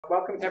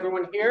Welcome to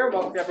everyone here.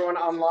 Welcome to everyone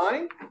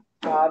online.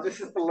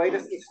 This is the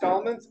latest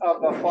installment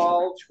of the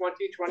Fall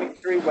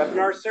 2023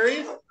 webinar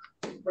series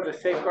for the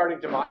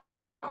Safeguarding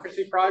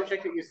Democracy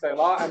Project at UCLA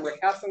Law. I'm Rick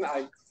Hasen.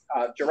 I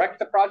direct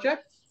the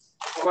project.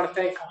 I want to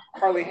thank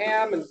Harley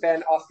Ham and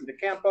Ben Austin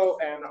DeCampo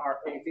and our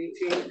AV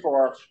team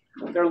for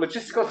their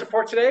logistical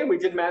support today. We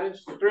did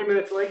manage 3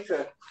 minutes late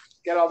to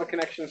get all the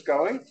connections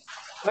going.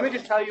 Let me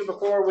just tell you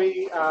before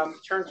we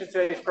turn to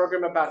today's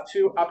program about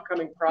two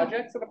upcoming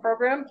projects of the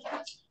program.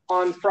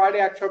 On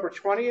Friday, October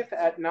 20th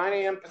at 9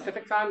 a.m.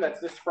 Pacific time,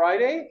 that's this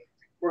Friday,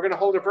 we're going to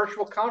hold a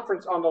virtual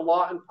conference on the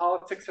law and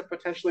politics of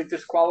potentially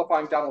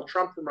disqualifying Donald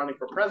Trump from running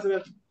for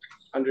president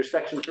under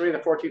Section 3 of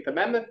the 14th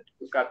Amendment.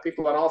 We've got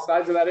people on all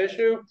sides of that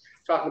issue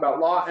talking about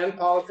law and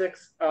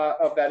politics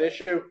of that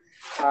issue.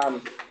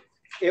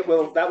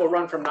 That will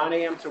run from 9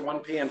 a.m. to 1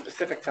 p.m.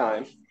 Pacific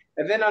time.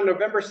 And then on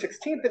November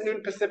 16th at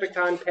noon Pacific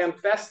time, Pam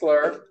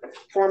Fessler,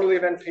 formerly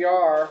of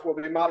NPR, will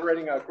be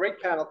moderating a great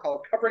panel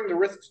called Covering the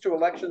Risks to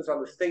Elections on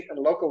the State and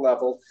Local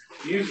Level,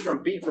 Views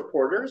from Beat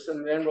Reporters.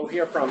 And then we'll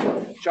hear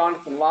from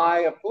Jonathan Lai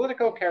of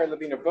Politico, Carrie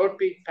Levine of Vote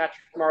Beat,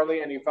 Patrick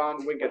Marley, and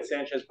Yvonne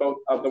Wingate-Sanchez, both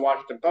of the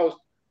Washington Post,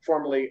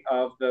 formerly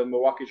of the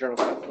Milwaukee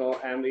Journal-Sentinel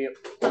and the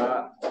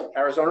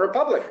Arizona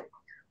Republic.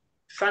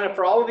 To sign up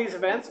for all of these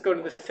events, go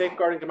to the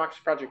Safeguarding Democracy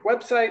Project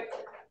website,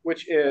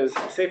 which is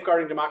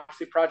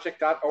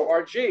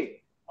safeguardingdemocracyproject.org.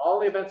 All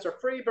the events are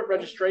free, but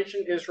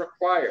registration is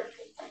required.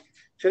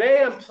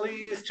 Today, I'm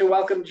pleased to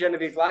welcome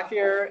Genevieve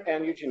Lakier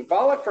and Eugene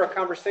Volokh for a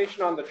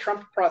conversation on the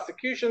Trump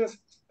prosecutions,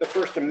 the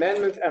First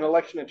Amendment, and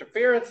election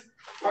interference.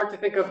 Hard to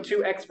think of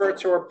two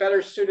experts who are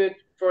better suited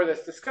for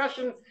this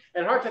discussion,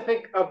 and hard to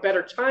think of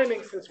better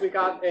timing since we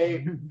got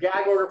a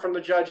gag order from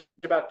the judge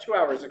about 2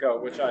 hours ago,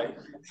 which I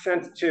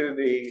sent to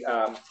the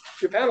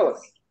two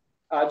panelists.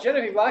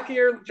 Genevieve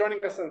Lakier,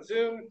 joining us on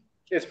Zoom,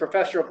 is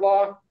professor of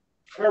law,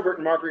 Herbert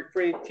and Marguerite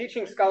Freed,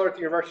 teaching scholar at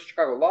the University of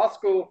Chicago Law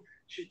School.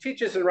 She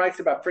teaches and writes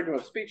about freedom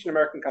of speech and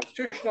American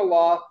constitutional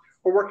law.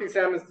 Her work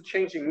examines the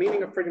changing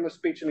meaning of freedom of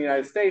speech in the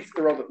United States,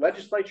 the role that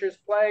legislatures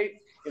play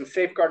in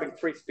safeguarding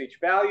free speech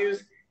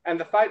values, and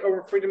the fight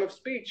over freedom of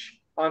speech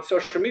on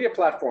social media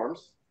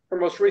platforms. Her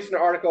most recent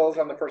articles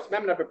on the First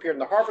Amendment have appeared in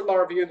the Harvard Law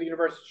Review, the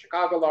University of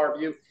Chicago Law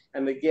Review,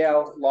 and the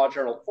Yale Law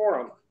Journal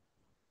Forum.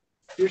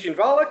 Eugene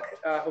Volokh,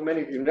 who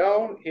many of you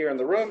know here in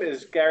the room,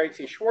 is Gary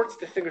T. Schwartz,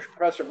 Distinguished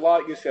Professor of Law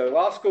at UCLA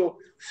Law School,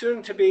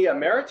 soon to be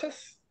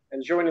emeritus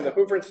and joining the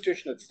Hoover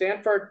Institution at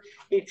Stanford.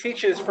 He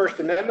teaches First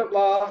Amendment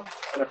law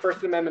and a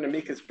First Amendment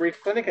amicus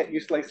brief clinic at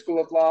UCLA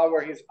School of Law,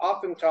 where he's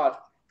often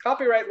taught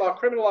copyright law,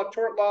 criminal law,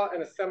 tort law,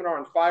 and a seminar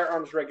on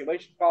firearms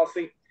regulation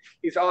policy.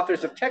 He's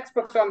authors of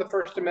textbooks on the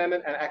First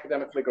Amendment and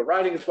academic legal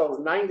writing, as well as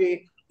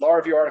 90 law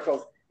review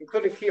articles,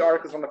 including key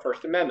articles on the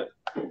First Amendment.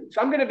 So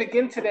I'm going to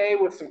begin today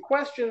with some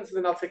questions, and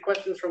then I'll take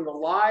questions from the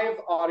live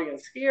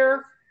audience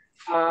here.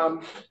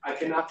 I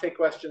cannot take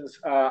questions,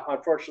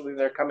 unfortunately,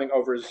 they're coming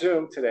over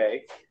Zoom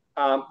today.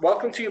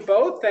 Welcome to you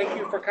both. Thank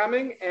you for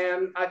coming.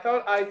 And I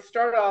thought I'd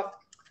start off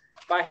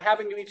by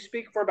having you each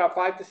speak for about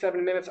 5 to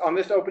 7 minutes on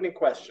this opening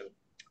question.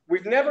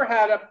 We've never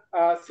had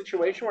a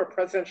situation where a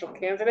presidential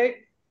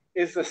candidate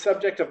is the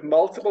subject of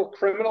multiple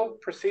criminal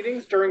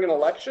proceedings during an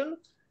election,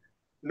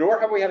 nor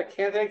have we had a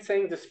candidate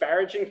saying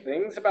disparaging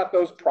things about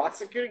those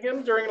prosecuting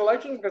him during an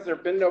election, because there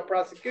have been no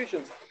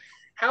prosecutions.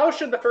 How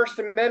should the First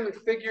Amendment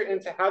figure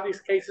into how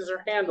these cases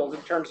are handled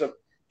in terms of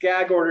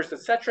gag orders,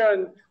 etc.?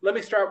 And let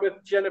me start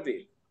with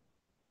Genevieve.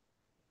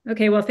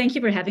 Okay, well, thank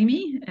you for having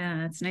me.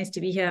 It's nice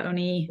to be here.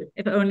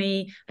 If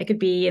only I could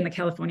be in the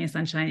California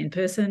sunshine in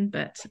person,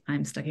 but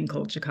I'm stuck in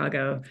cold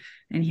Chicago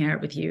and here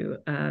with you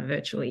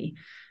virtually.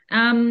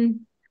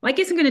 Well, I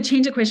guess I'm going to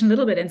change the question a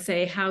little bit and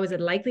say, how is it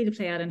likely to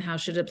play out and how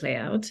should it play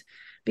out?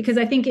 Because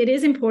I think it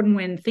is important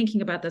when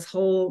thinking about this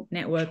whole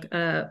network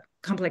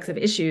complex of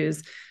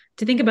issues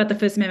to think about the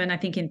First Amendment, I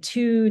think, in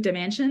two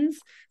dimensions.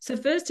 So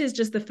first is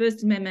just the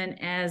First Amendment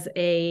as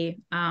a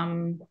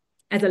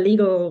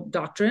legal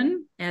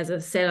doctrine, as a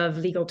set of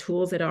legal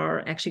tools that are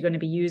actually going to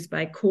be used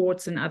by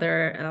courts and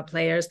other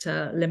players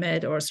to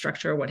limit or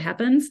structure what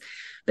happens.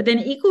 But then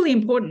equally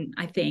important,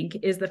 I think,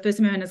 is the First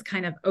Amendment as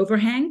kind of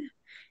overhang,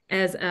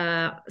 as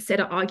a set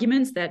of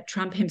arguments that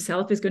Trump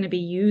himself is going to be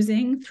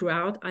using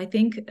throughout, I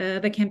think,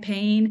 the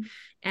campaign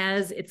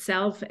as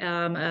itself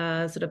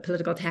a sort of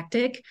political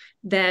tactic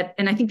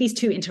and I think these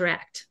two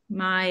interact.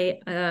 My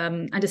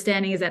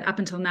understanding is that up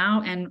until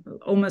now, and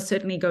almost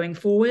certainly going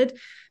forward,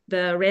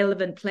 the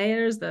relevant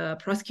players, the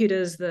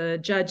prosecutors, the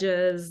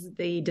judges,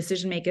 the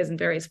decision makers in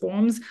various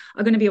forms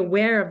are going to be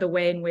aware of the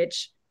way in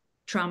which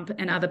Trump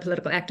and other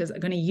political actors are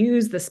going to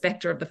use the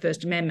specter of the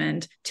First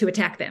Amendment to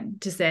attack them,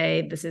 to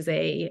say this is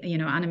a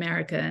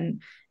un-American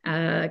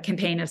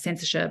campaign of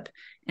censorship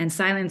and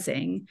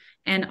silencing,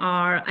 and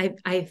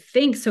I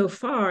think so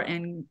far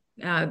and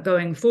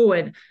going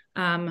forward,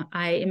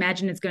 I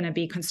imagine it's going to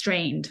be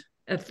constrained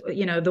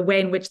the way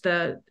in which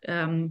the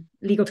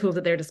legal tools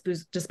at their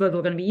disposal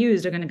are going to be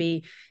used are going to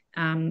be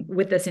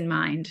with this in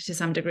mind to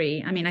some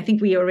degree. I mean, I think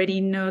we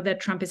already know that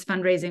Trump is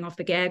fundraising off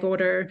the gag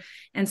order.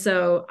 And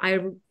so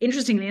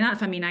interestingly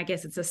enough, I mean, I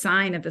guess it's a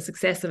sign of the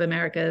success of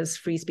America's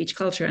free speech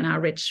culture and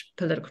our rich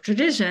political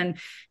tradition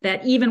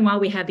that even while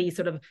we have these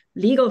sort of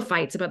legal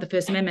fights about the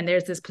First Amendment,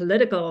 there's this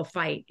political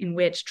fight in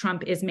which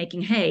Trump is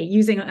making hay,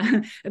 using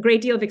a great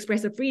deal of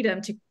expressive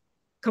freedom to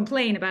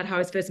complain about how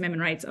his First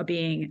Amendment rights are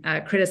being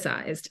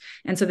criticized.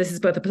 And so this is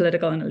both a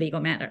political and a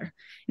legal matter.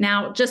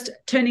 Now, just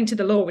turning to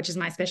the law, which is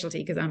my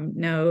specialty because I'm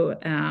no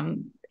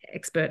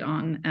expert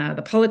on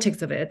the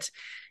politics of it.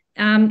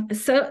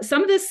 So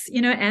some of this,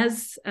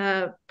 as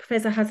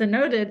Professor Hasen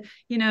noted,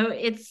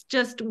 it's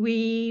just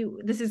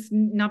this is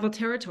novel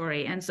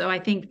territory. And so I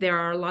think there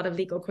are a lot of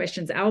legal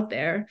questions out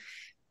there.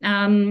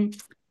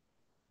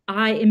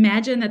 I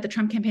imagine that the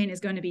Trump campaign is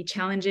going to be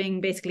challenging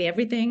basically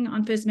everything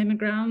on First Amendment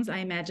grounds. I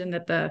imagine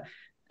that the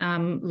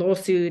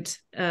lawsuit,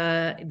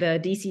 the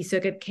DC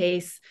Circuit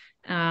case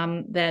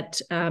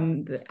that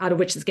out of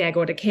which this gag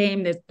order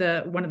came,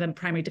 one of the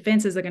primary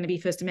defenses are going to be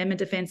First Amendment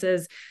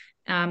defenses.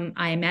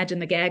 I imagine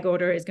the gag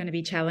order is going to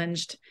be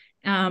challenged.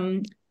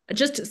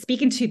 Just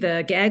speaking to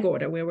the gag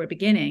order, where we're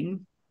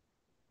beginning,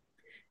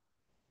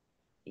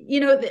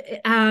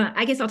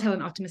 I guess I'll tell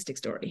an optimistic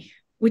story,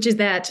 which is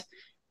that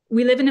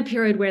we live in a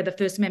period where the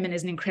First Amendment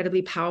is an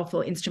incredibly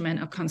powerful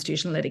instrument of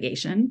constitutional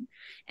litigation.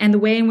 And the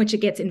way in which it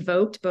gets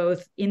invoked,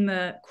 both in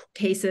the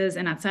cases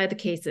and outside the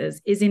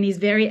cases, is in these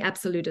very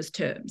absolutist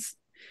terms.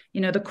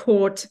 The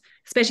court,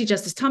 especially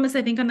Justice Thomas,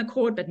 I think, on the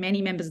court, but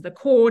many members of the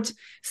court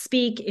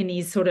speak in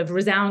these sort of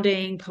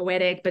resounding,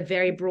 poetic, but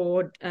very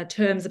broad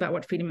terms about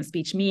what freedom of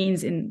speech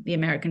means in the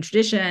American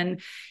tradition,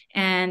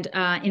 and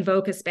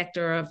invoke a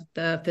specter of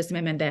the First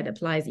Amendment that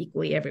applies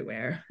equally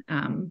everywhere.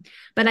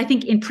 But I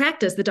think in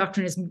practice, the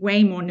doctrine is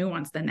way more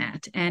nuanced than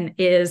that and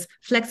is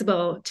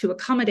flexible to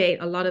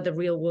accommodate a lot of the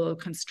real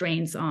world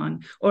constraints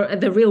or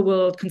the real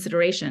world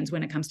considerations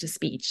when it comes to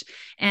speech.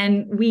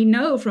 And we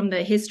know from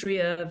the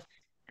history of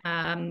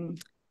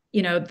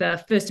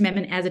the First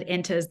Amendment as it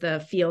enters the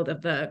field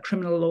of the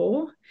criminal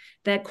law,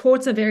 that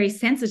courts are very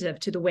sensitive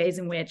to the ways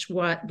in which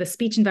what the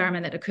speech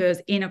environment that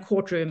occurs in a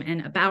courtroom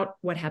and about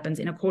what happens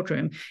in a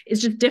courtroom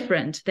is just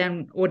different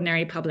than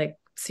ordinary public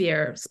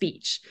sphere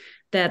speech.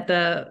 That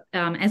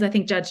as I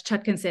think Judge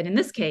Chutkan said in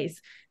this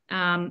case,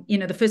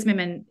 the First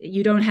Amendment,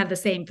 you don't have the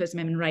same First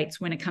Amendment rights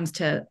when it comes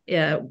to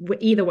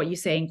either what you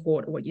say in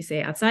court or what you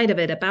say outside of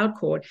it about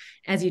court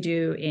as you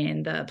do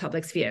in the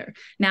public sphere.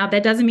 Now,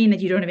 that doesn't mean that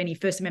you don't have any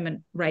First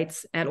Amendment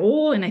rights at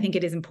all. And I think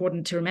it is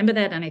important to remember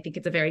that. And I think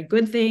it's a very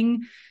good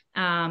thing.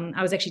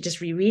 I was actually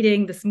just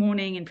rereading this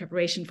morning in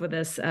preparation for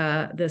this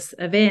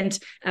event,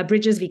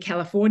 Bridges v.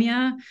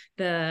 California,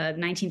 the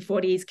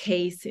 1940s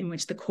case in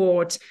which the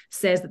court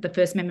says that the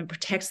First Amendment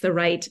protects the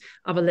right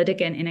of a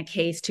litigant in a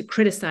case to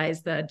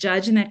criticize the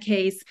judge in that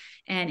case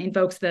and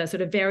invokes the sort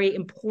of very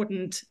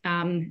important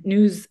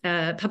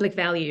public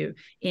value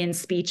in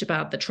speech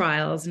about the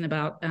trials and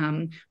about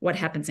what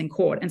happens in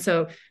court. And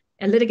so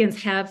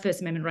litigants have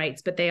First Amendment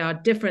rights, but they are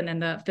different than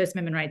the First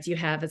Amendment rights you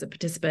have as a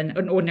participant,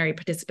 an ordinary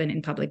participant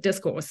in public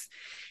discourse.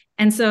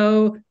 And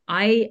so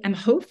I am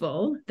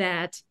hopeful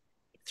that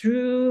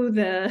through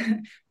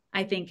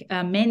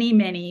many,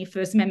 many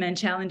First Amendment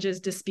challenges,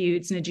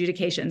 disputes, and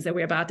adjudications that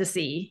we're about to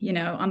see,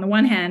 on the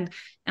one hand,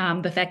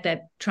 the fact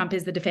that Trump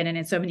is the defendant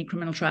in so many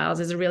criminal trials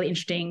is a really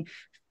interesting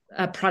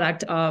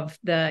product of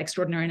the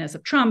extraordinariness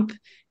of Trump,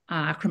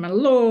 criminal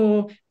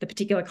law, the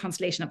particular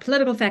constellation of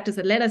political factors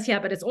that led us here,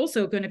 but it's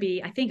also going to be,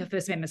 I think, a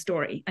First Amendment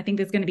story. I think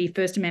there's going to be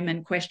First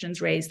Amendment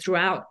questions raised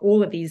throughout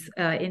all of these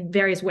in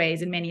various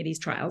ways in many of these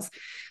trials.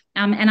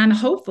 And I'm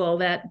hopeful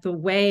that the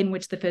way in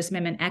which the First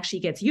Amendment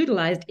actually gets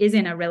utilized is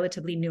in a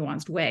relatively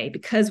nuanced way,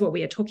 because what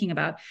we are talking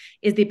about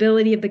is the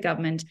ability of the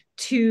government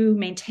to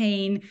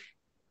maintain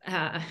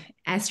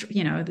this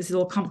is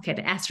all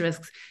complicated,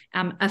 asterisks,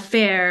 a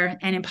fair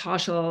and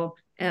impartial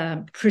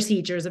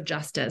procedures of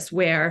justice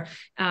where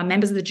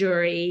members of the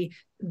jury,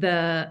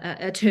 the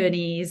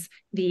attorneys,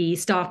 the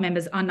staff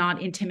members are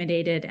not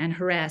intimidated and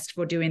harassed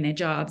for doing their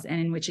jobs, and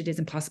in which it is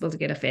impossible to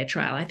get a fair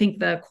trial. I think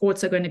the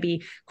courts are going to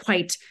be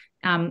quite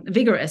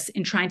vigorous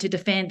in trying to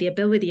defend the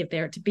ability of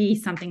there to be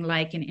something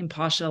like an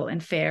impartial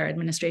and fair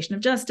administration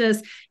of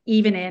justice,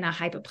 even in a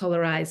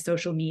hyperpolarized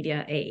social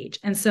media age.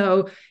 And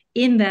so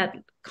in that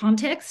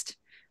context,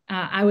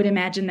 I would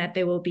imagine that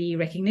there will be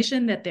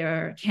recognition that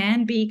there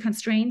can be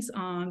constraints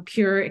on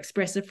pure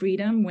expressive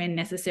freedom when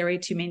necessary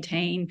to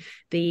maintain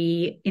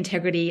the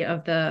integrity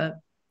of the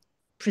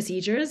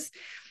procedures.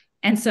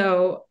 And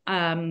so,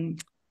 I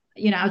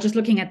was just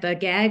looking at the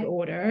gag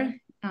order.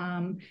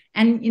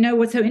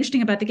 What's so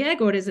interesting about the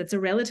gag order is it's a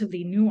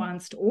relatively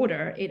nuanced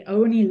order. It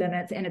only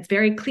limits, and it's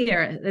very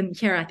clear, and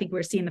here I think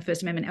we're seeing the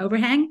First Amendment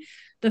overhang.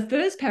 The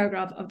first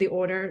paragraph of the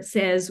order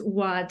says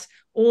what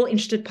all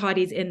interested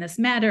parties in this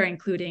matter,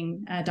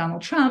 including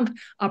Donald Trump,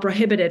 are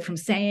prohibited from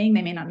saying.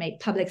 They may not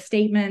make public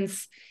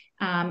statements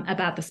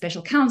about the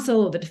special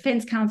counsel or the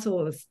defense counsel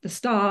or the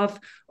staff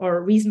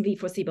or reasonably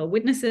foreseeable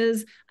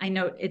witnesses. I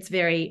note it's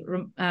very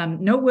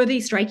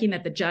noteworthy, striking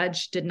that the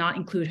judge did not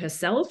include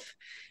herself.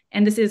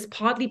 And this is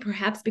partly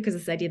perhaps because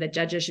of this idea that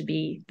judges should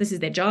be, this is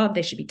their job,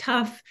 they should be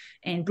tough.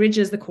 And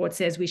Bridges, the court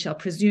says, we shall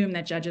presume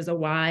that judges are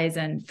wise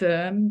and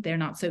firm. They're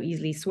not so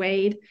easily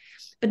swayed.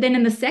 But then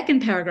in the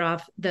second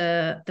paragraph,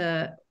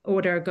 the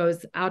order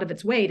goes out of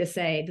its way to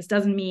say, this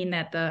doesn't mean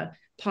that the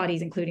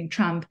parties, including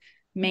Trump,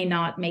 may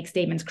not make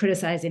statements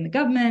criticizing the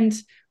government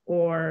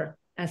or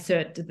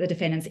assert the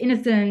defendant's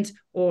innocent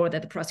or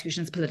that the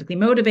prosecution is politically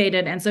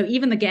motivated. And so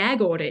even the gag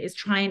order is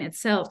trying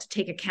itself to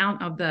take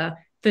account of the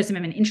First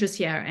Amendment interest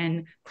here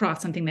and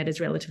craft something that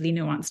is relatively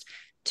nuanced.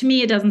 To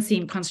me, it doesn't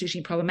seem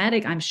constitutionally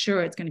problematic. I'm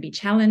sure it's going to be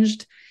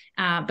challenged.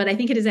 But I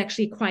think it is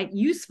actually quite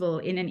useful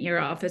in an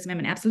era of First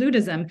Amendment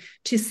absolutism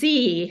to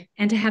see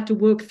and to have to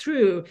work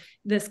through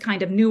this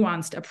kind of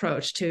nuanced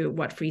approach to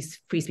what free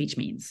speech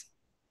means.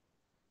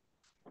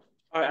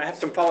 All right, I have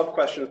some follow-up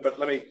questions, but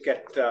let me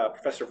get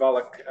Professor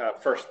Volokh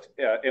first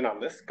in on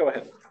this. Go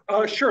ahead.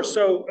 Sure.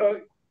 So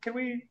can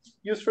we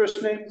use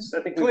first names? I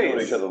think we've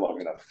known each other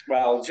long enough.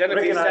 Well,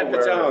 Genevieve set the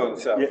tone,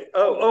 so. Yeah.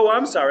 Oh,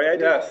 I'm sorry. I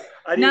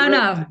did.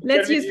 No.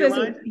 Let's Genevieve, use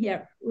first.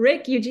 Yeah,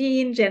 Rick,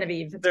 Eugene,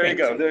 Genevieve. There you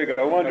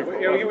go. Wonderful.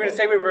 You were going to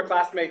say we were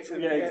classmates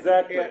in,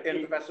 exactly.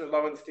 in Professor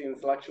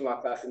Lowenstein's election law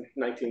class in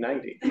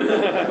 1990.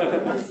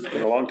 It's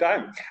been a long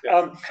time.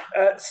 Yeah.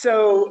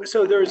 So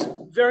there's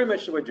very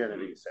much to what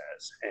Genevieve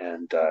says.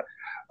 And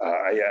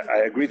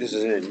I agree this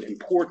is an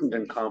important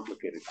and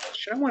complicated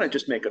question. I want to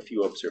just make a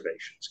few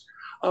observations.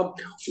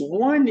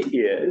 One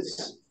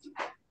is,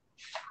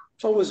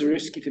 it's always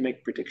risky to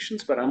make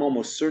predictions, but I'm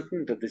almost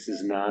certain that this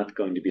is not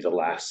going to be the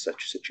last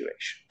such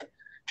situation.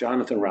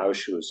 Jonathan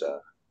Rauch, who is I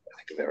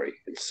think a very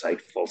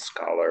insightful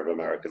scholar of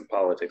American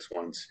politics,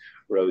 once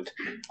wrote,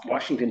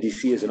 Washington,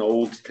 D.C. is an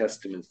Old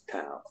Testament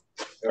town,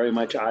 very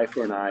much eye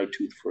for an eye,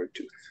 tooth for a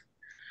tooth.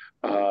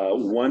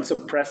 Once a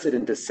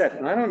precedent is set,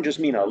 and I don't just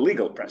mean a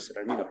legal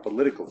precedent, I mean a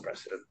political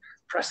precedent.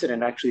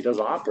 Precedent actually does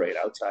operate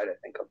outside, I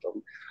think, of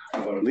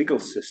our legal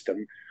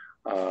system,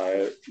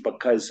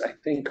 because I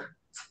think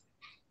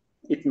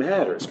it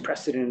matters.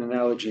 Precedent and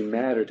analogy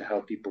matter to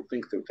how people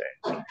think through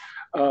things.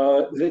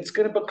 It's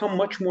going to become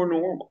much more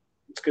normal.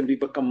 It's going to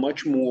become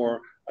much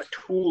more a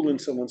tool in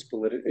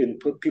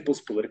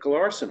people's political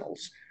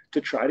arsenals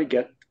to try to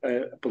get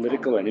a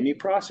political enemy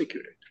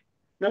prosecuted.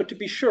 Now, to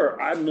be sure,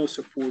 I'm no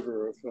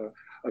supporter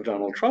of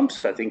Donald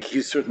Trump's. I think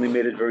he's certainly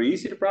made it very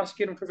easy to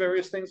prosecute him for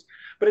various things.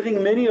 But I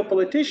think many a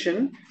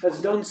politician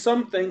has done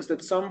some things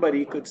that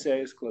somebody could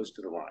say is close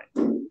to the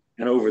line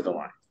and over the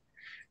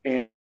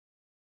line.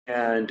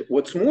 And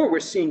what's more, we're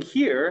seeing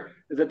here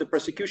that the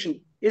prosecution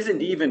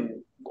isn't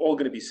even all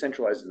going to be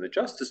centralized in the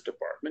Justice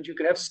Department. You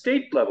could have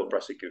state-level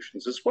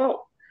prosecutions as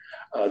well.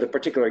 The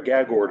particular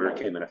gag order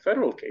came in a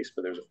federal case,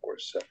 but there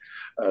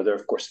are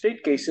of course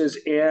state cases,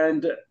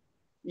 and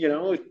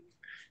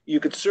you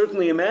could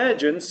certainly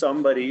imagine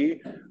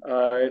somebody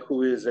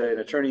who is an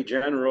attorney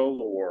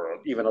general or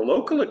even a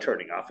local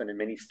attorney. Often in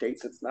many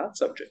states, it's not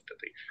subject to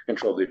the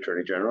control of the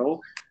attorney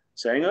general,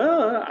 saying,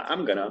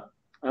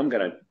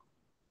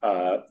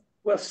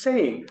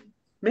 saying,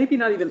 maybe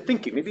not even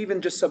thinking, maybe even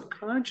just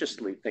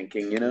subconsciously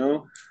thinking,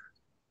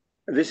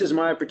 this is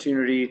my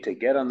opportunity to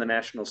get on the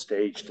national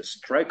stage, to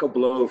strike a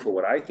blow for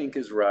what I think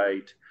is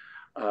right,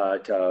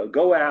 to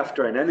go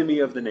after an enemy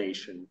of the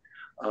nation.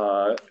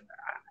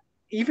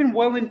 Even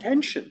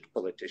well-intentioned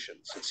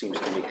politicians, it seems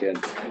to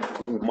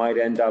me, might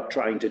end up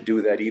trying to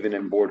do that even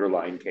in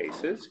borderline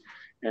cases.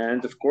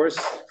 And of course,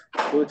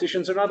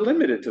 politicians are not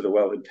limited to the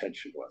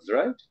well-intentioned ones,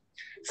 right?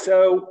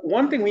 So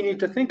one thing we need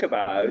to think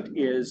about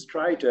is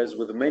try to, as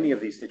with many of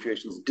these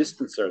situations,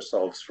 distance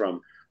ourselves from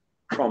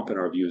Trump and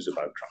our views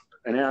about Trump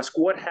and ask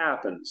what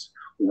happens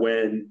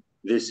when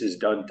this is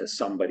done to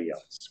somebody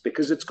else,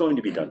 because it's going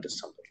to be done to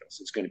somebody else.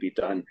 It's going to be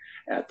done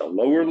at the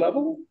lower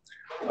level,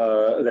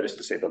 that is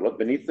to say,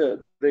 beneath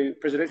the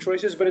presidential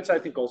races, but it's, I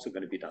think, also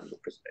going to be done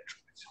with presidential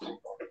races.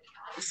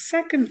 The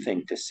second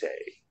thing to say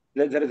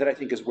that I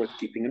think is worth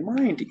keeping in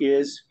mind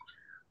is,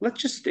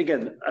 let's just,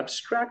 again,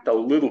 abstract a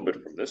little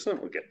bit from this, and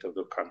we'll get to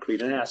the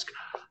concrete and ask,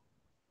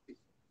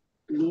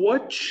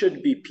 what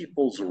should be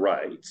people's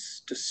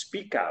rights to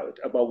speak out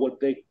about what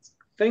they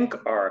think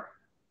are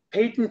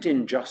patent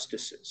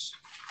injustices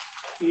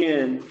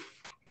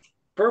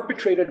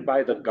perpetrated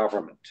by the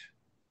government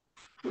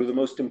through the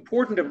most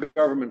important of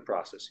government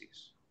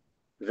processes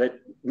that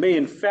may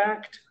in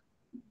fact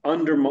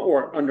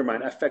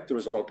undermine, affect the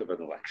result of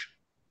an election?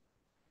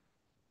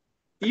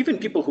 Even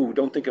people who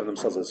don't think of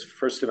themselves as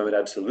First Amendment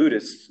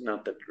absolutists,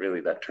 not that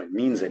really that term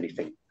means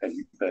anything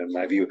in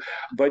my view,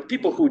 but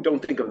people who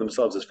don't think of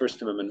themselves as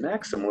First Amendment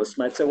maximalists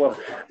might say, well,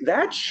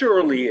 that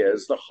surely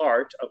is the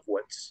heart of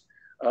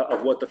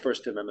what the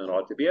First Amendment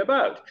ought to be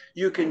about.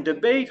 You can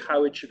debate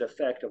how it should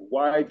affect a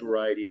wide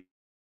variety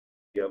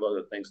of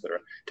other things that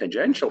are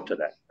tangential to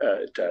that,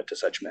 to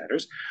such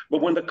matters.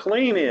 But when the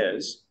claim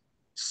is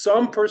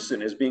some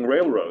person is being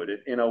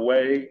railroaded in a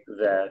way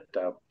that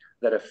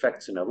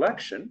affects an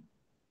election,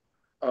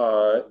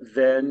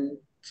 then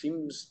it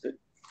seems that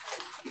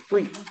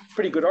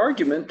pretty good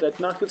argument that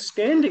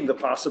notwithstanding the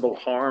possible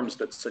harms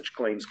that such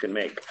claims can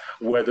make,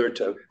 whether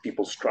to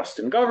people's trust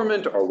in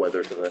government or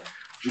whether to the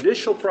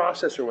judicial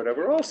process or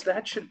whatever else,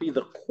 that should be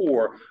the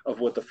core of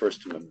what the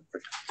First Amendment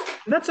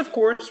protects. And that's, of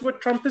course,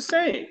 what Trump is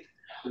saying,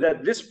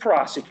 that this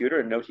prosecutor,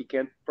 and note he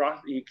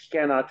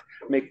cannot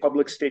make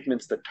public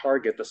statements that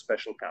target the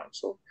special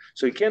counsel.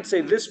 So he can't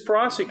say this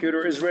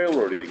prosecutor is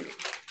railroading me.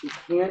 He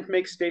can't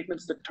make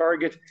statements that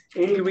target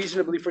any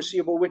reasonably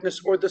foreseeable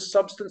witness or the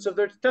substance of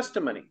their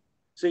testimony.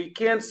 So you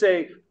can't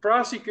say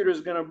prosecutor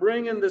is going to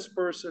bring in this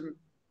person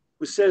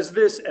who says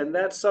this and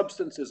that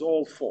substance is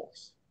all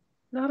false.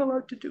 Not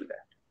allowed to do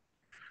that.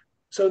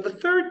 So the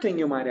third thing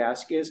you might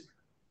ask is,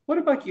 what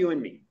about you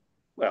and me?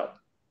 Well,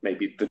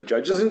 maybe the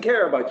judge doesn't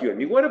care about you and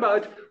me. What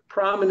about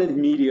prominent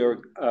media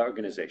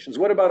organizations?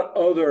 What about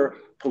other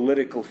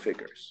political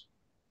figures?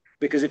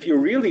 Because if you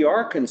really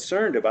are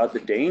concerned about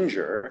the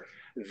danger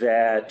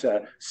that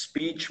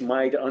speech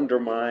might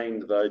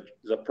undermine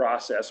the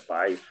process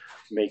by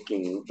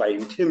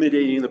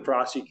intimidating the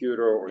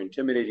prosecutor or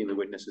intimidating the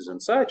witnesses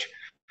and such,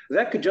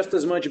 that could just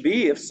as much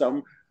be if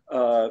some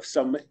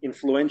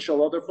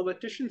influential other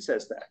politician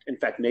says that. In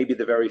fact, maybe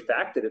the very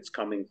fact that it's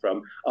coming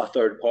from a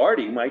third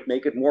party might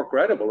make it more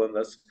credible and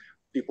thus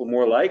people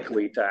more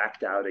likely to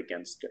act out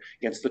against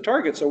the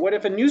target. So what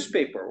if a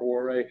newspaper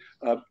or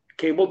a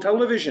cable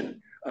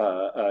television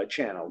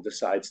channel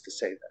decides to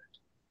say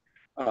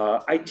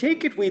that? I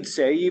take it we'd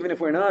say, even if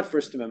we're not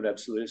First Amendment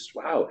absolutists,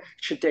 wow, it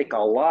should take a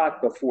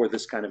lot before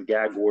this kind of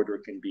gag order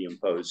can be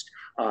imposed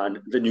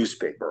on the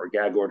newspaper, or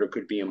gag order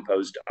could be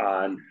imposed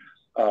on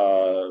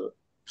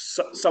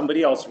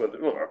somebody else,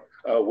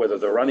 whether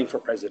they're running for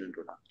president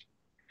or not.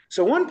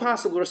 So one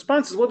possible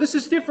response is, well, this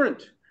is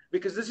different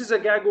because this is a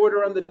gag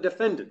order on the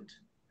defendant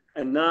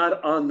and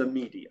not on the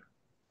media.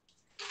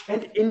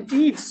 And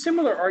indeed,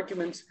 similar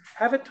arguments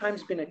have at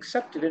times been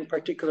accepted in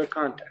particular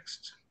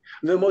contexts.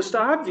 The most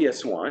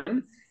obvious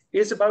one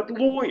is about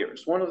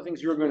lawyers. One of the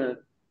things you're going to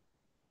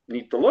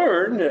need to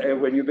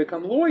learn when you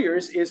become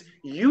lawyers is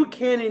you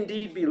can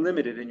indeed be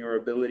limited in your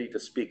ability to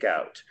speak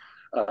out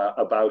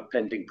about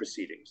pending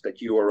proceedings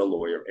that you are a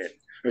lawyer in.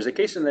 There's a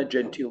case in that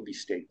Gentile v.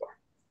 State Bar.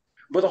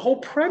 But the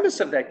whole premise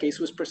of that case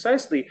was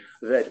precisely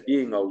that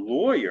being a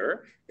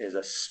lawyer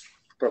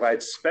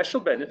provides special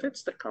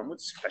benefits that come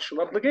with special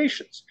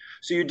obligations.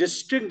 So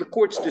the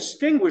courts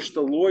distinguish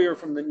the lawyer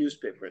from the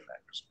newspaper in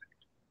that respect.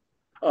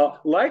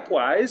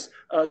 Likewise,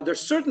 there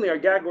certainly are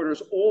gag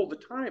orders all the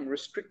time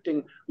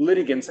restricting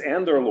litigants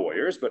and their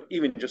lawyers, but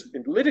even just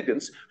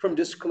litigants, from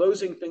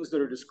disclosing things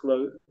that are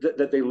disclosed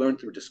that they learn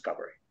through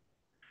discovery.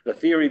 The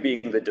theory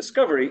being that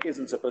discovery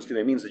isn't supposed to be,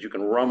 it means that you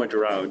can rummage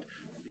around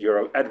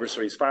your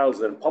adversary's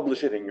files and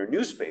publish it in your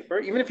newspaper.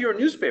 Even if you're a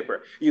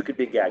newspaper, you could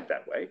be gagged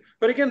that way.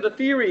 But again, the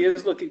theory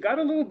is, look, you got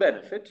a little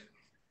benefit.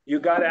 You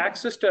got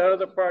access to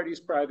other parties'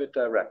 private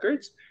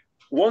records.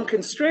 One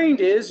constraint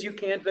is you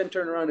can't then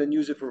turn around and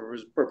use it for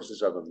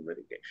purposes other than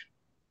litigation.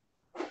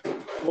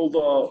 Well,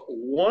 the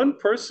one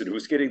person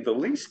who's getting the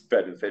least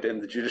benefit in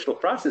the judicial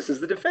process is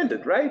the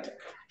defendant, right?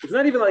 It's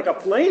not even like a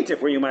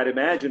plaintiff where you might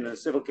imagine in a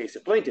civil case,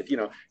 a plaintiff,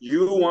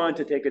 you want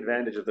to take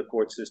advantage of the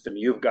court system.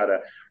 You've got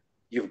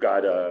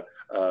to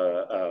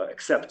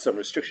accept some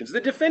restrictions. The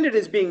defendant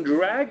is being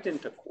dragged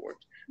into court.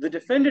 The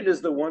defendant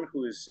is the one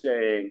who is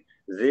saying,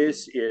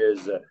 this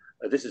is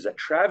a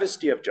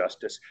travesty of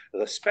justice.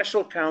 The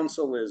special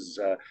counsel is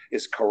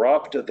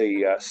corrupt.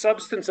 The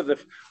substance of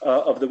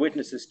the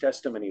witness's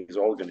testimony is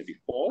all going to be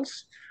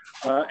false.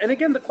 And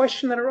again, the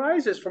question that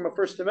arises from a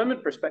First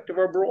Amendment perspective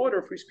or a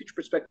broader free speech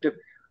perspective,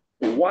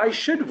 why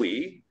should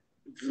we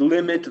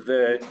limit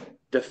the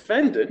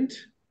defendant,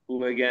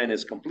 who again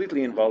is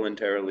completely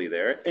involuntarily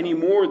there, any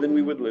more than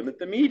we would limit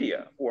the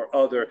media or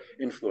other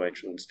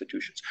influential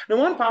institutions? Now,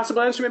 one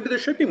possible answer, maybe there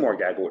should be more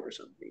gag orders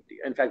on the media.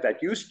 In fact,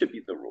 that used to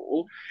be the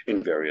rule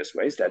in various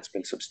ways. That's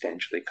been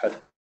substantially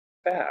cut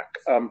back.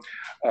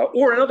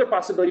 Or another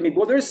possibility, maybe,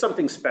 well, there's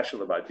something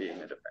special about being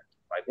a defendant.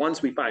 Right?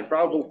 Once we find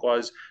probable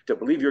cause to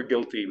believe you're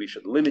guilty, we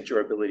should limit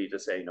your ability to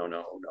say, no,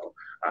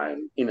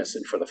 I'm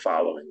innocent for the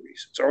following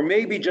reasons. Or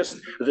maybe just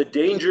the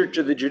danger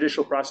to the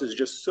judicial process is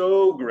just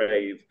so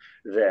grave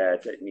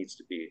that it needs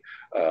to be,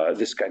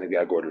 this kind of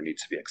gag order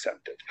needs to be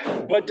accepted.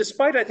 But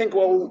despite, I think,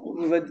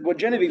 what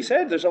Genevieve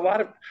said, there's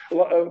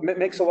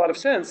makes a lot of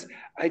sense.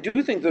 I do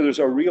think that there's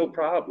a real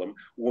problem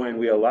when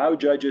we allow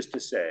judges to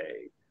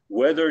say,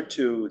 whether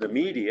to the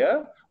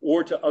media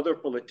or to other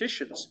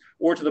politicians,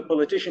 or to the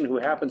politician who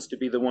happens to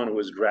be the one who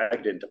was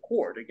dragged into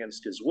court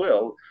against his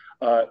will,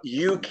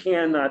 you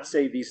cannot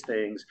say these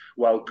things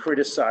while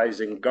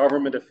criticizing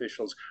government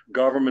officials,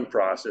 government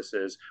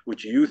processes,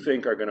 which you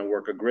think are going to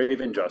work a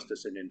grave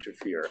injustice and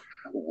interfere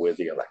with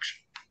the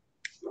election.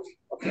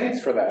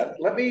 Thanks for that.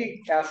 Let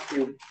me ask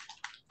you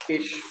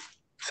each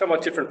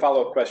somewhat different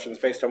follow-up questions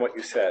based on what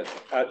you said.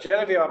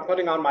 Genevieve, I'm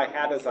putting on my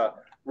hat as a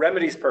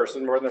remedies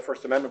person more than a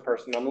First Amendment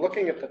person. I'm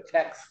looking at the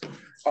text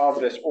of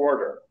this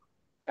order,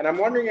 and I'm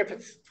wondering if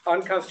it's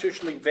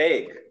unconstitutionally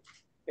vague.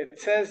 It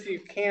says you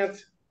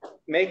can't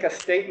make a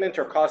statement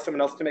or cause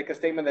someone else to make a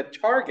statement that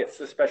targets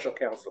the special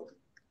counsel?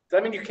 Does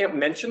that mean you can't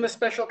mention the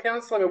special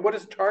counsel? I mean, what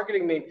does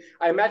targeting mean?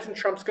 I imagine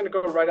Trump's going to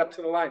go right up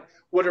to the line.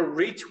 Would a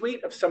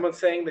retweet of someone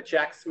saying that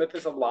Jack Smith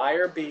is a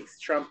liar be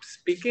Trump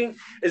speaking?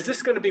 Is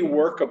this going to be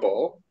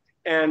workable?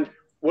 And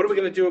what are we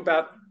going to do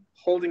about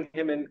holding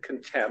him in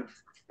contempt?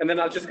 And then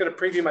I'm just going to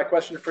preview my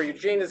question for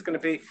Eugene is going to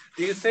be,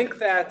 do you think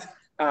that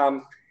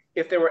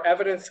if there were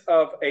evidence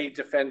of a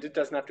defendant,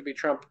 doesn't have to be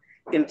Trump,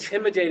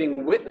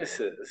 intimidating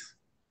witnesses,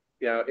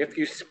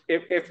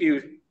 if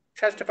you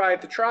testify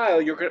at the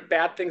trial,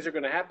 bad things are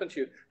going to happen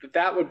to you,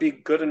 that would be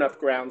good enough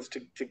grounds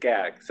to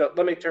gag? So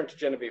let me turn to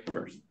Genevieve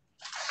first.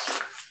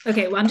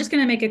 Okay, well, I'm just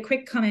going to make a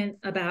quick comment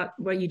about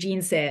what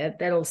Eugene said.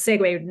 That'll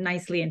segue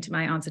nicely into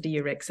my answer to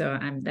you, Rick. So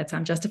I'm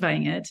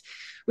justifying it,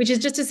 which is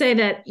just to say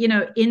that,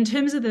 in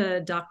terms of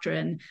the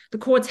doctrine, the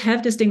courts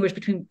have distinguished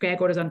between gag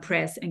orders on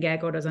press and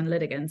gag orders on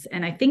litigants.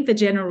 And I think the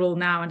general rule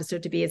now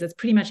understood to be is it's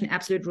pretty much an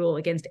absolute rule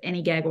against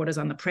any gag orders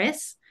on the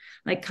press.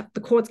 Like the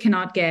courts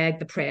cannot gag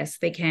the press,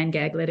 they can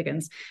gag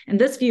litigants. And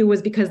this view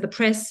was because the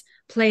press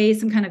plays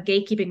some kind of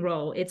gatekeeping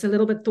role. It's a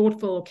little bit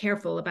thoughtful,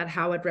 careful about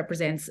how it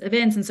represents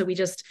events. And so we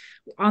just,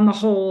 on the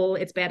whole,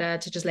 it's better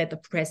to just let the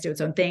press do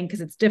its own thing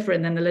because it's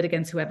different than the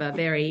litigants who have a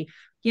very,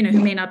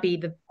 who may not be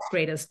the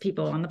greatest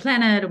people on the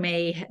planet or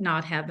may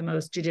not have the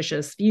most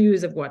judicious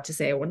views of what to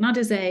say or what not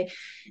to say.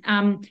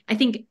 I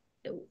think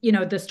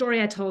the story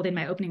I told in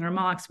my opening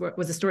remarks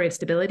was a story of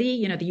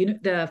stability.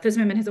 The First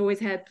Amendment has always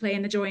had play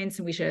in the joints,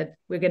 and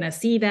we're going to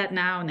see that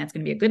now, and that's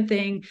going to be a good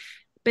thing.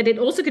 But it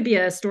also could be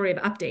a story of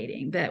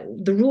updating, that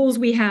the rules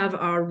we have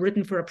are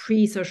written for a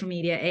pre-social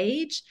media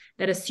age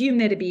that assume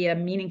there to be a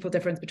meaningful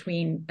difference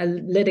between a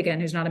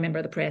litigant who's not a member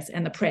of the press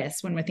and the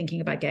press when we're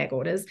thinking about gag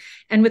orders.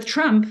 And with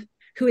Trump,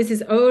 who is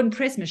his own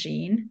press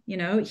machine,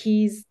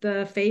 he's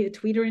the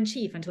tweeter in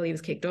chief until he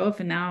was kicked off.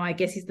 And now I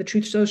guess he's the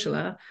truth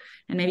socialer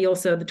and maybe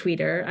also the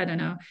tweeter. I don't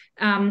know.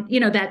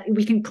 That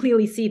we can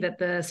clearly see that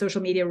the social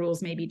media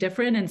rules may be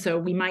different. And so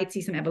we might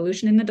see some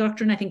evolution in the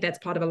doctrine. I think that's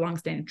part of a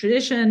longstanding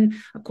tradition,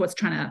 of course,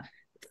 trying to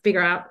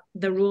figure out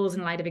the rules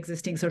in light of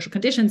existing social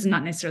conditions,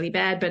 not necessarily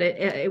bad, but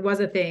it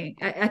was a thing.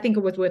 I think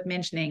it was worth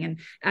mentioning. And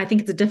I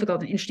think it's a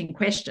difficult and interesting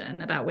question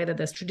about whether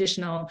this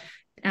traditional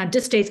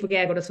distasteful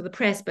gag orders for the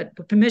press, but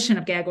permission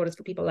of gag orders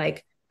for people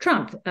like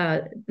Trump,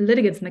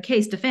 litigants in the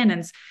case,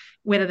 defendants,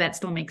 whether that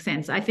still makes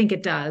sense. I think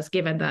it does,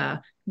 given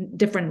the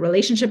different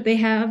relationship they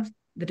have,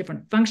 the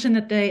different function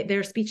that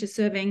their speech is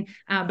serving.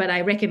 But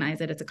I recognize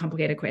that it's a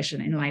complicated question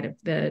in light of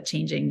the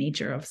changing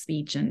nature of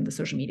speech and the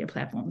social media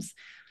platforms.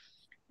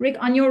 Rick,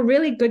 on your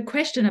really good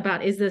question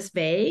about is this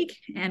vague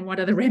and what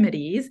are the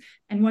remedies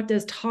and what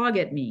does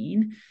target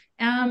mean?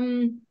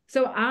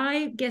 So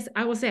I guess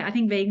I will say I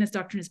think vagueness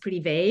doctrine is pretty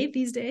vague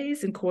these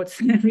days, and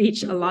courts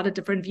reach a lot of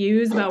different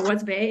views about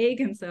what's vague.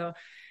 And so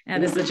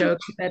this is a joke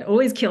that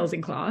always kills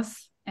in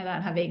class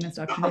about how vagueness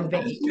doctrine is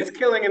vague. It's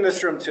killing in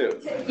this room too.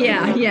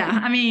 Yeah.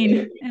 I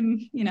mean,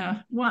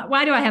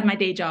 why do I have my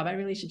day job? I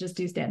really should just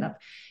do stand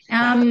up.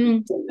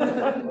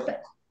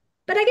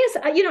 But I guess,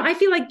 I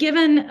feel like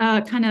given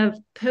a kind of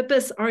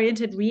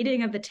purpose-oriented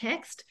reading of the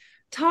text,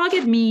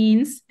 target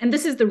means, and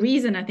this is the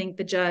reason I think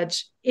the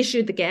judge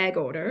issued the gag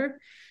order,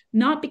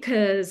 not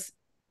because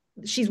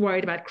she's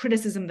worried about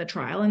criticism of the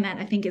trial, and that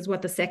I think is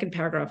what the second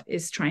paragraph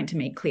is trying to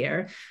make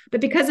clear,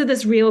 but because of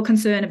this real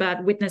concern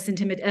about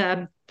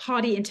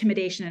party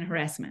intimidation and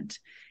harassment.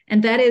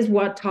 And that is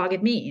what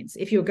target means.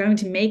 If you're going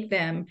to make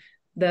them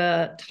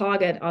the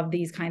target of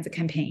these kinds of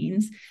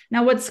campaigns.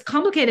 Now, what's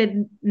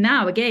complicated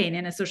now, again,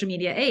 in a social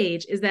media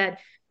age, is that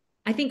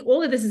I think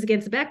all of this is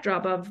against the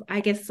backdrop of, I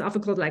guess it's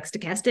often called like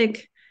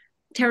stochastic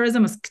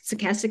terrorism or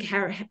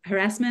stochastic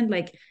harassment.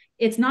 Like,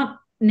 it's not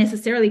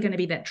necessarily going to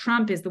be that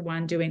Trump is the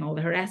one doing all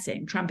the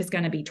harassing. Trump is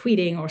going to be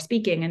tweeting or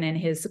speaking, and then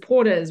his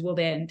supporters will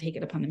then take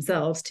it upon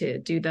themselves to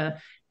do the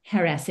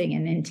harassing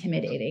and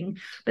intimidating.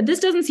 But this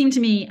doesn't seem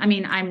to me,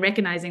 I'm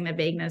recognizing that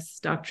vagueness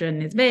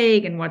doctrine is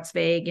vague, and what's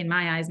vague in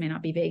my eyes may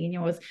not be vague in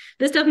yours.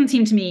 This doesn't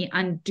seem to me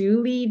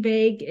unduly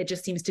vague. It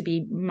just seems to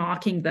be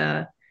marking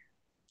the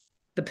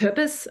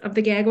purpose of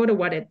the gag order,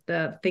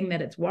 the thing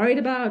that it's worried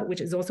about, which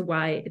is also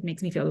why it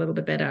makes me feel a little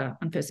bit better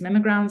on First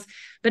Amendment grounds.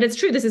 But it's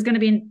true, this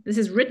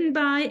is written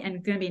by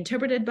and going to be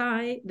interpreted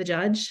by the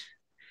judge.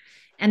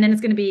 And then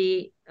it's going to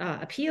be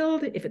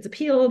appealed, if it's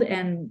appealed,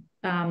 and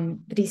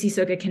the DC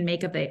Circuit can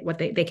make of what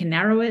they can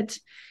narrow it.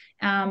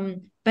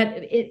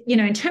 But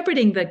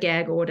interpreting the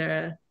gag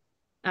order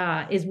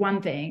is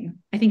one thing.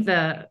 I think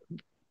the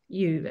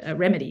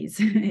remedies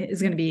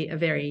is going to be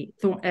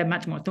a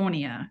much more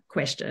thornier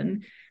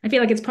question. I feel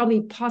like it's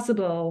probably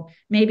possible,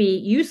 maybe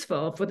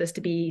useful for this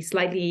to be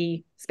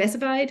slightly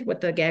specified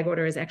what the gag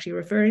order is actually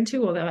referring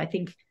to. Although I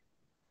think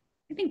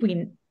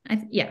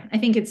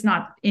it's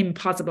not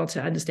impossible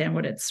to understand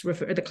what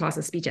the Class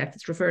of Speech Act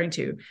it's referring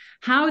to.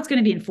 How it's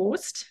going to be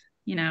enforced,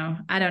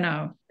 I don't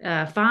know.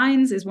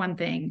 Fines is one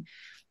thing,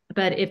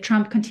 but if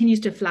Trump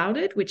continues to flout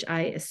it, which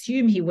I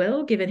assume he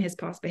will, given his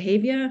past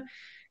behavior,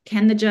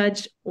 can the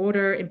judge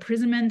order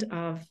imprisonment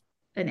of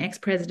an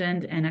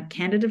ex-president and a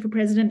candidate for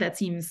president? That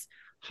seems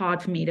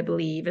hard for me to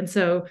believe. And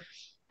so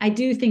I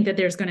do think that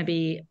there's going to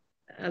be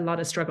a lot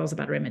of struggles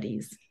about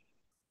remedies.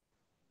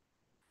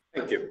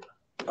 Thank you.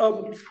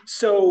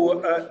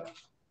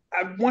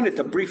 I wanted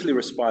to briefly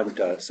respond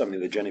to something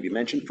that Genevieve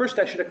mentioned. First,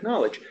 I should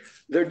acknowledge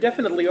there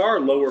definitely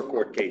are lower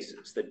court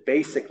cases that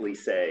basically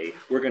say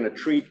we're going to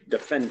treat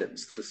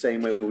defendants the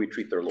same way we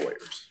treat their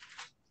lawyers.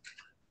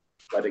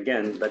 But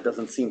again, that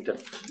doesn't seem to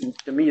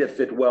me to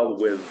fit well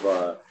with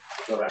the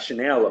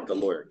rationale of the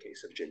lawyer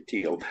case of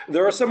Gentile.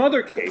 There are some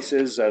other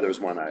cases. There's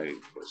one I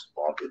was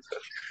involved with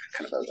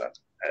kind of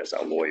as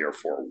a lawyer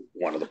for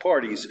one of the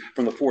parties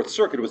from the Fourth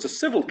Circuit. It was a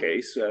civil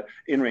case,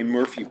 in re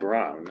Murphy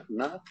Brown,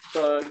 not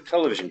a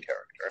television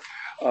character,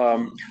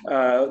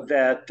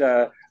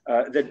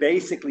 that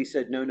basically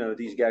said, no,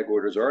 these gag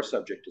orders are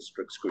subject to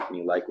strict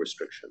scrutiny like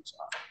restrictions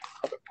on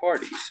other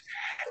parties.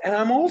 And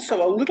I'm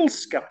also a little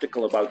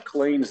skeptical about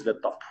claims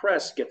that the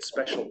press gets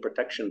special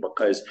protection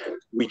because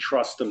we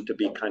trust them to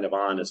be kind of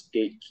honest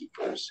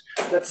gatekeepers.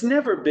 That's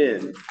never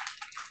been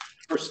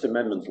First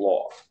Amendment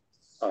law,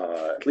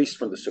 at least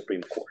from the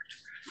Supreme Court.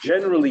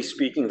 Generally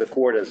speaking, the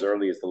court, as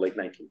early as the late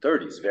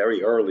 1930s,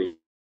 very early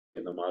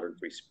in the modern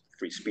free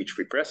speech,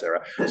 free press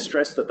era,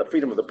 stressed that the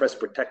freedom of the press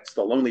protects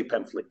the lonely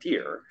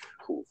pamphleteer,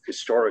 who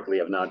historically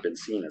have not been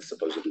seen as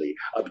supposedly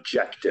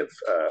objective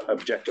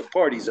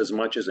parties as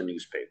much as a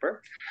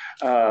newspaper.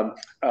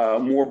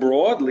 More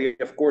broadly,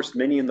 of course,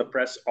 many in the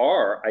press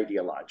are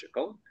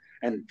ideological.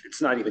 And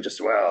it's not even just,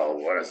 well,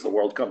 what has the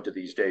world come to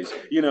these days?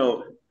 You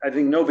know, I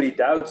think nobody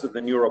doubts that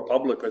the New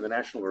Republic or the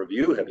National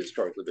Review have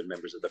historically been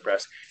members of the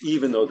press,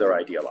 even though they're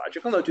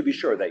ideological. Now, to be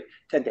sure, they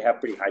tend to have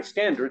pretty high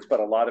standards, but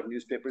a lot of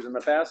newspapers in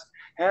the past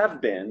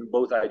have been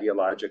both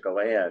ideological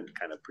and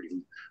kind of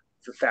pretty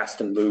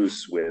fast and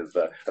loose with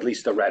at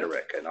least the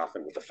rhetoric and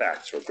often with the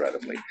facts,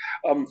 regrettably.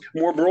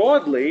 More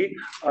broadly,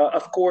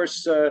 of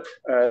course,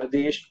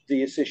 this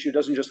issue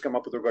doesn't just come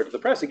up with regard to the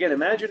press. Again,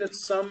 imagine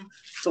it's some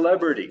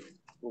celebrity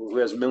who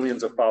has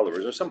millions of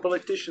followers, or some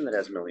politician that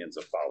has millions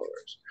of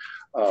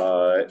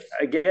followers.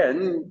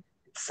 Again,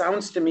 it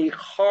sounds to me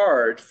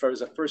hard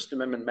as a First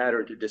Amendment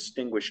matter to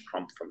distinguish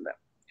Trump from them.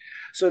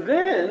 So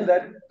then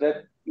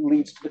that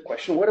leads to the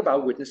question, what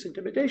about witness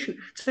intimidation?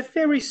 It's a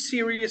very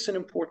serious and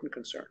important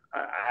concern.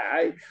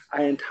 I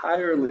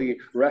entirely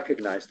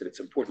recognize that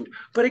it's important.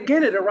 But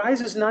again, it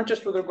arises not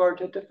just with regard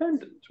to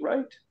defendants,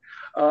 right?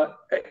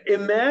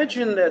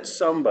 Imagine that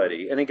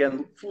somebody, and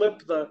again,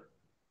 flip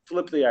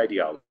the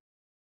ideology.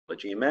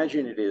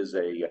 Imagine it is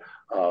a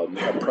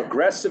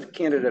progressive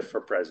candidate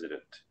for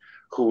president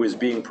who is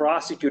being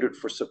prosecuted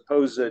for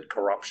supposed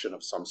corruption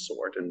of some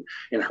sort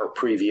in her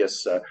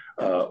previous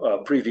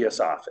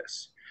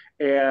office.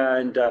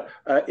 And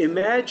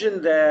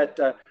imagine that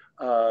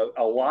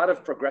a lot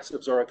of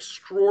progressives are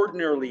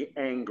extraordinarily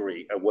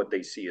angry at what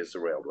they see as the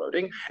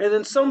railroading. And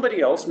then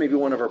somebody else, maybe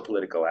one of her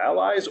political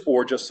allies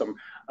or just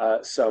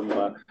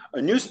a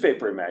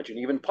newspaper, imagine,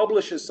 even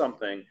publishes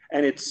something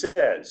and it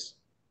says,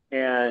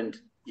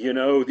 and you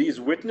know, these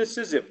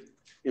witnesses, if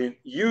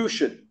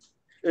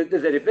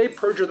they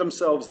perjure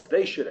themselves,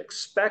 they should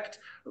expect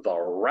the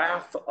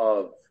wrath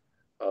of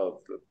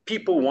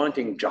people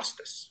wanting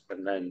justice.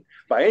 And then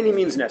by any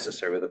means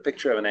necessary, with a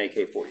picture of an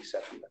AK-47,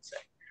 let's say.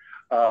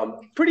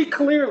 Pretty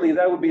clearly,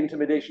 that would be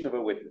intimidation of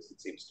a witness, it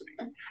seems to me.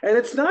 And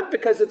it's not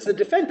because it's the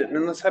defendant,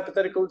 in this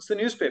hypothetical, it's the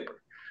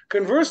newspaper.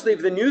 Conversely,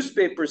 if the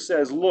newspaper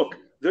says, look,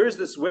 there's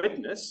this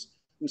witness,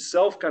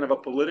 himself kind of a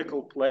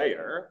political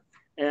player,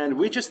 and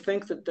we just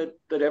think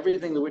that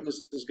everything the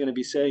witness is going to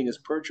be saying is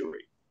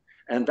perjury.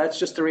 And that's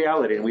just the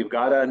reality. And we've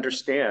got to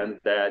understand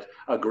that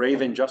a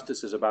grave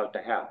injustice is about to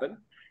happen.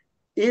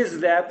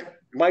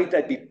 Might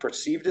that be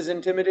perceived as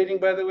intimidating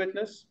by the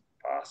witness?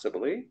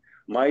 Possibly.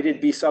 Might it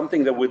be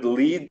something that would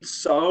lead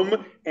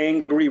some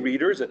angry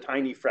readers, a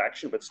tiny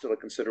fraction, but still a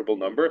considerable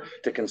number,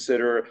 to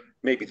consider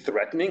maybe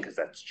threatening, because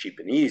that's cheap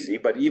and easy,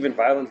 but even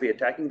violently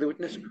attacking the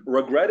witness?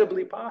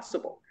 Regrettably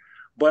possible.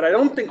 But I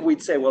don't think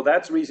we'd say, well,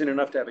 that's reason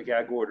enough to have a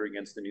gag order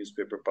against the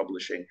newspaper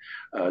publishing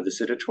this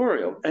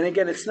editorial. And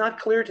again, it's not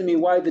clear to me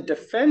why the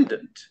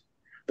defendant,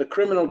 the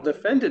criminal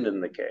defendant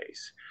in the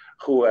case,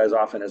 who has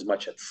often as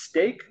much at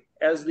stake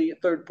as the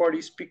third-party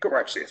speaker, or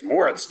actually has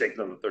more at stake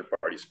than the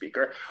third-party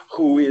speaker,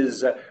 who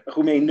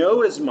may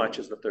know as much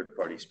as the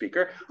third-party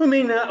speaker, who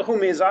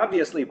is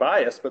obviously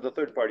biased, but the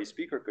third-party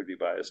speaker could be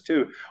biased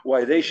too,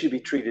 why they should be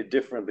treated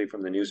differently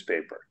from the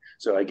newspaper.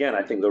 So again,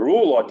 I think the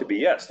rule ought to be,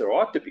 yes, there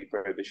ought to be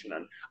prohibition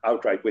on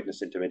outright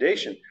witness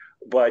intimidation,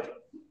 but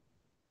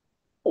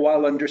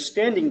while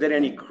understanding that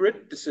any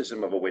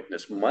criticism of a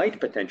witness might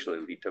potentially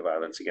lead to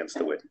violence against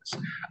the witness,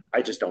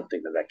 I just don't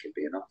think that can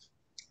be enough.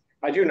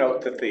 I do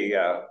note that the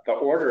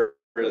order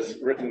is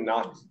written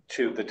not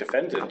to the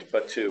defendant,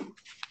 but to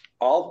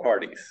all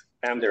parties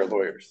and their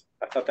lawyers.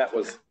 I thought that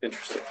was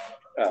interesting.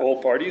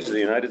 All parties of the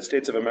United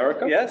States of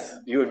America? Yes.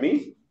 You and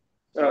me?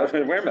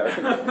 We're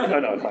American.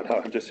 No,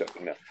 I'm just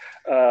joking. No.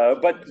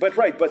 But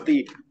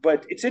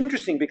it's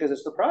interesting because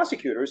as the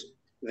prosecutors,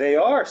 they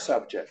are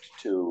subject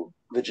to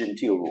the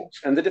Gentile rules,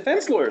 and the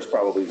defense lawyers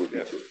probably would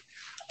be too.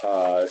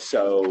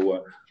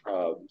 So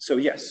So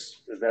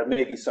yes, there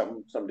may be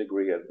some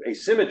degree of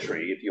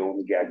asymmetry if you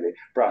only gag the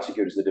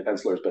prosecutors, the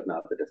defense lawyers, but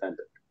not the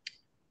defendant.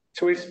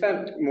 So we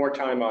spent more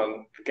time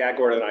on the gag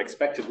order than I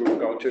expected we were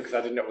going to, because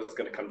I didn't know it was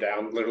going to come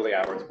down literally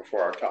hours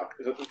before our talk.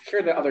 Here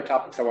are the other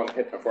topics I want to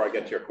hit before I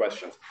get to your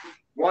questions.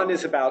 One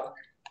is about,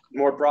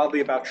 more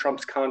broadly, about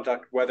Trump's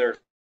conduct, whether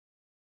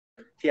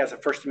he has a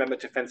First Amendment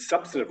defense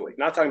substantively,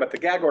 not talking about the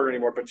gag order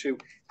anymore, but to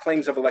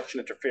claims of election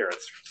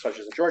interference, such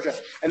as in Georgia.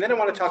 And then I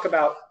want to talk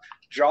about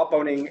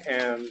jawboning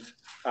and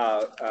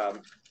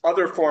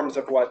other forms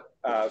of what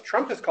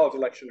Trump has called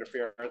election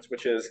interference,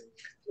 which is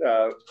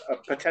a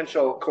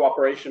potential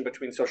cooperation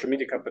between social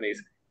media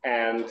companies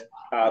and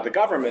the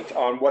government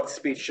on what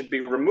speech should be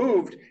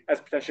removed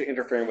as potentially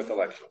interfering with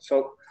elections.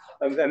 So,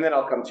 and then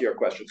I'll come to your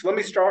question. So let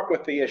me start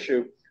with the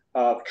issue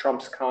of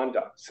Trump's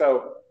conduct.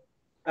 So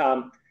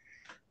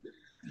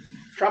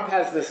Trump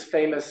has this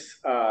famous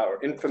or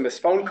infamous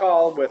phone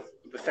call with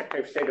the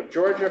Secretary of State of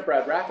Georgia,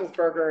 Brad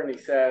Raffensperger, and he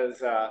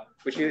says,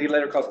 which he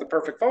later calls the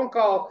perfect phone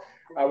call,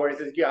 where he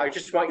says, yeah, I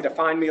just want you to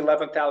find me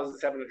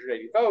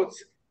 11,780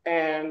 votes.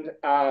 And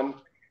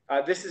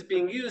this is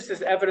being used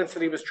as evidence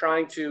that he was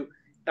trying to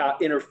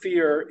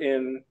interfere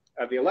in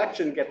the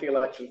election, get the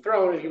election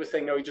thrown. And he was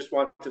saying, no, he just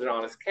wanted it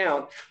on his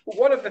count. But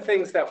one of the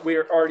things that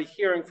we're already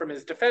hearing from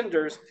his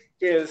defenders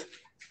is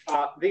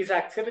these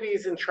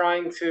activities in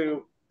trying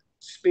to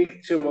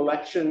speak to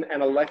election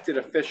and elected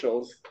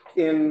officials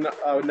in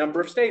a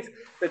number of states,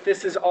 that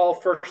this is all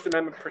First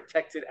Amendment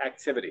protected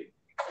activity.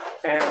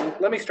 And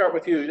let me start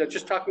with you,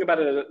 just talking about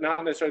it,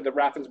 not necessarily the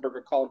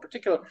Raffensperger call in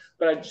particular,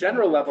 but at a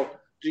general level,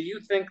 do you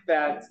think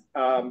that,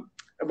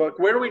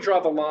 where do we draw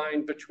the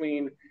line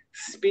between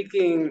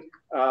speaking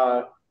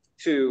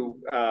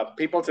to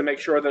people to make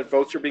sure that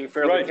votes are being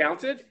fairly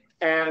counted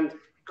and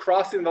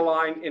crossing the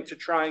line into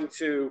trying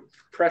to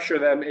pressure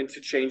them into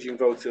changing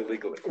votes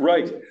illegally?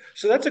 Right.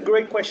 So that's a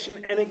great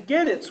question. And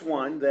again, it's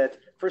one that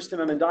First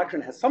Amendment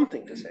doctrine has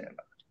something to say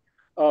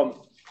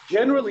about.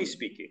 Generally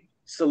speaking,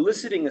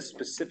 soliciting a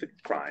specific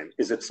crime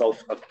is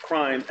itself a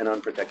crime and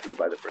unprotected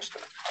by the First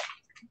Amendment.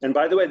 And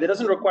by the way, that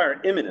doesn't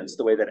require imminence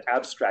the way that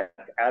abstract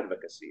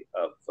advocacy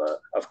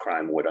of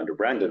crime would under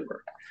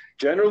Brandenburg.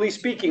 Generally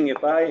speaking,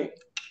 if I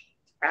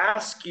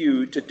ask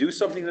you to do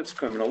something that's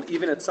criminal,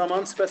 even at some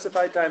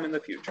unspecified time in the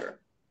future,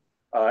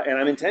 and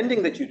I'm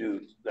intending that you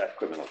do that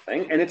criminal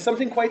thing, and it's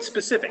something quite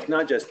specific,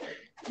 not just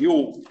we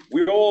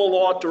all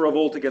ought to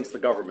revolt against the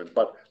government,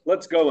 but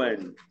let's go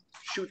and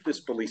shoot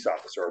this police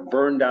officer or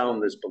burn down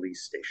this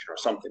police station or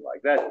something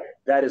like that,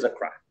 that is a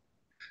crime.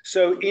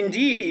 So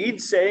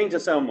indeed, saying to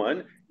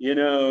someone, you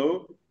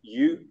know,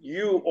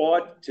 you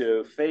ought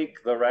to fake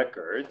the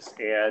records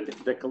and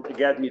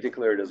get me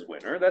declared as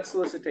winner, that's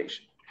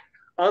solicitation.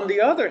 On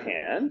the other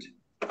hand,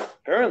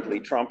 apparently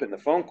Trump in the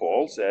phone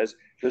call says,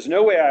 there's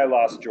no way I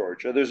lost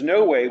Georgia. There's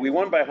no way we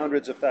won by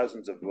hundreds of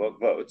thousands of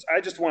votes.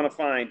 I just want to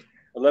find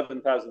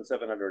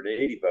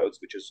 11,780 votes,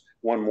 which is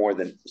one more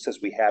than says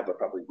we have, but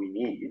probably we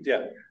need.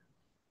 Yeah.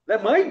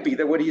 That might be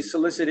that what he's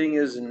soliciting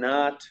is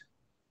not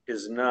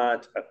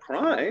a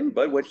crime,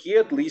 but what he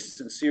at least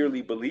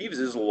sincerely believes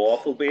is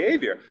lawful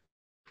behavior.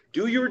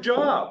 Do your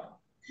job.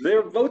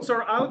 Their votes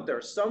are out there.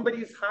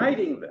 Somebody's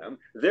hiding them.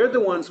 They're the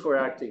ones who are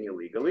acting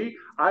illegally.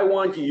 I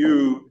want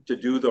you to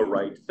do the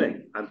right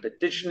thing. I'm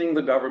petitioning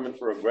the government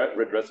for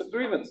redress of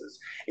grievances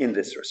in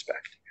this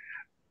respect.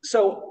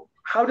 So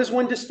how does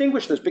one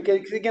distinguish this?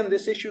 Because again,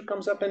 this issue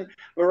comes up in a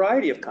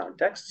variety of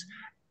contexts.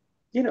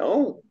 You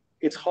know,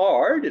 it's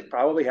hard. It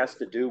probably has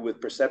to do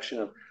with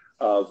perception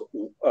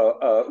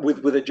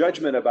with a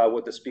judgment about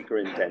what the speaker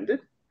intended,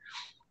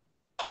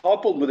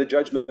 coupled with a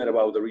judgment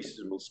about what the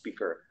reasonable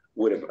speaker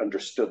would have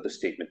understood the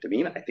statement to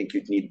mean. I think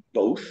you'd need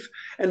both,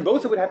 and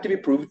both would have to be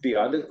proved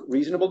beyond a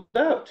reasonable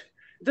doubt.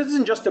 This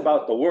isn't just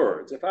about the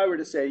words. If I were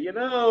to say, you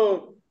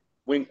know,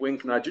 wink,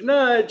 wink, nudge,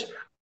 nudge,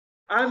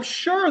 I'm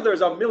sure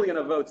there's a million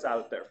of votes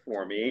out there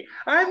for me.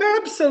 I'm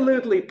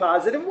absolutely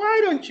positive.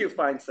 Why don't you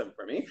find some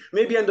for me?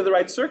 Maybe under the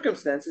right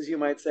circumstances, you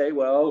might say,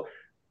 well,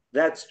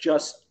 that's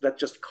just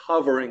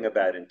covering a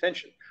bad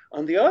intention.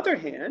 On the other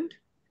hand,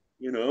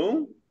 you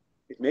know,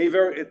 it may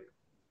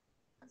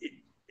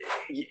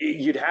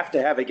you'd have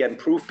to have, again,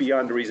 proof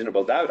beyond a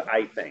reasonable doubt,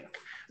 I think,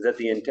 that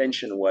the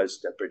intention was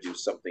to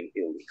produce something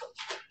illegal.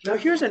 Now,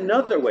 here's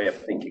another way of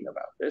thinking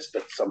about this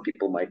that some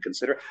people might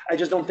consider. I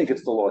just don't think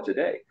it's the law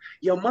today.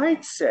 You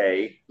might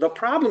say the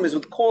problem is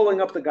with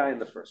calling up the guy in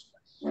the first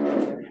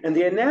place. And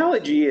the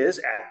analogy is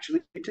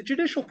actually to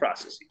judicial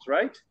processes,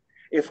 right?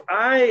 If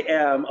I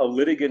am a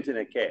litigant in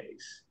a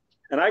case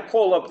and I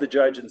call up the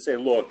judge and say,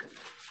 look,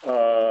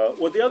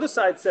 what the other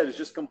side said is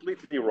just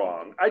completely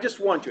wrong. I just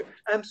want you,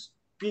 I'm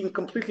being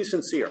completely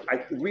sincere.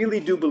 I really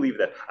do believe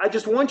that. I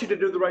just want you to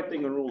do the right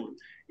thing and rule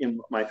in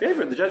my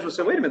favor. And the judge will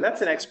say, wait a minute,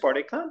 that's an ex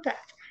parte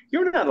contact.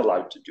 You're not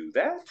allowed to do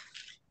that.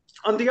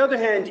 On the other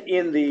hand,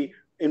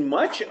 in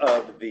much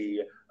of the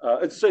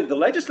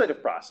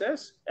legislative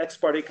process, ex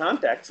parte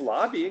contacts,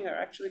 lobbying are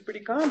actually pretty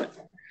common.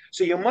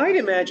 So you might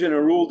imagine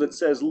a rule that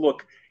says,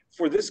 look,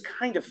 for this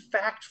kind of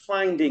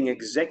fact-finding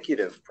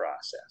executive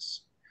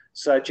process,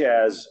 such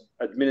as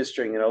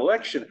administering an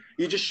election,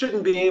 you just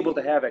shouldn't be able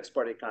to have ex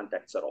parte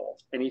contacts at all.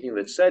 Anything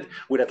that's said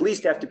would at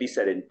least have to be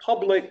said in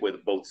public,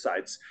 with both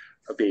sides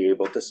being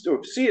able to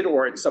see it,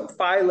 or in some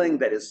filing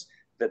that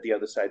the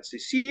other side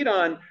secede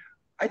on.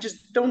 I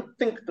just don't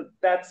think that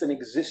that's an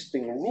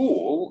existing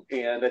rule.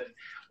 And that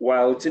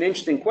while it's an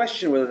interesting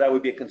question whether that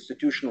would be a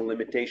constitutional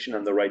limitation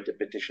on the right to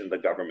petition the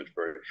government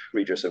for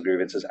redress of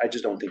grievances, I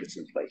just don't think it's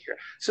in play here.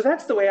 So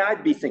that's the way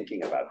I'd be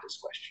thinking about this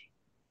question.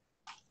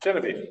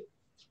 Genevieve.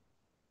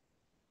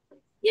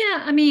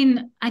 Yeah, I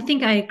mean, I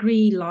think I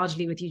agree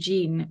largely with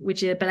Eugene,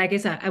 but I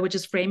guess I would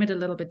just frame it a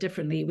little bit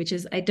differently, which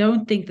is I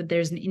don't think that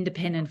there's an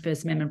independent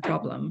First Amendment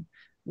problem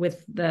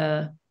with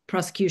the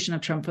prosecution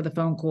of Trump for the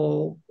phone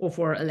call or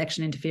for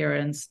election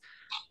interference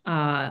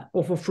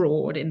or for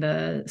fraud in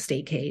the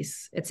state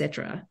case,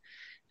 etc.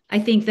 I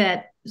think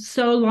that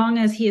so long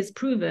as he is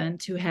proven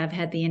to have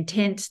had the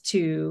intent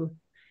to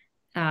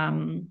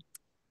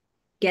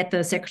get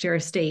the Secretary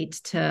of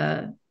State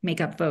to make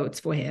up votes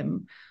for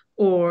him,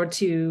 or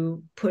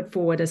to put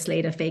forward a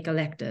slate of fake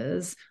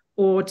electors,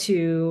 or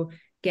to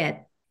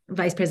get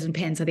Vice President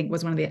Pence, I think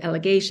was one of the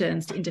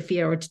allegations, to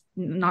interfere or to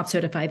not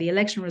certify the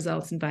election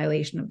results in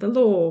violation of the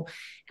law.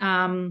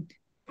 And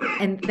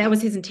that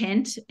was his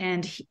intent.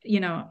 And,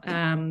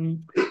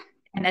 and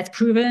that's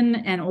proven,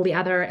 and all the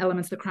other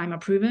elements of the crime are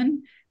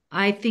proven.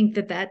 I think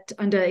that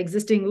under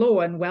existing law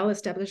and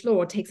well-established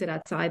law takes it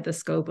outside the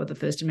scope of the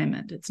First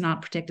Amendment. It's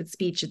not protected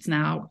speech. It's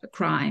now a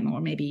crime,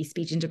 or maybe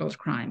speech integral to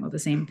crime, or the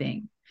same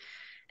thing.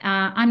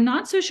 I'm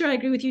not so sure I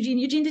agree with Eugene.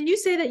 Eugene, did you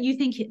say that you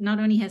think it not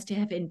only has to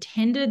have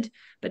intended,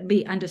 but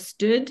be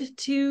understood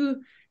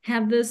to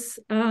have this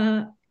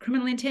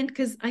criminal intent?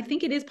 Because I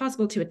think it is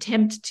possible to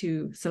attempt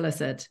to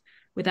solicit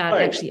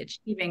without actually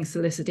achieving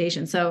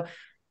solicitation. So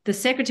the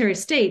Secretary of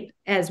State,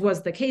 as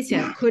was the case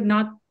here,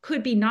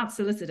 could be not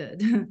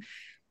solicited,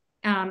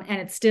 and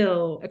it's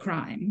still a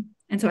crime.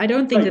 And so I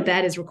don't think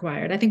that is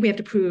required. I think we have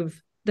to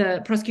prove,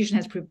 the prosecution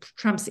has proved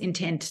Trump's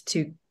intent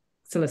to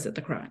solicit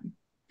the crime.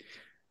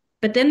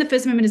 But then the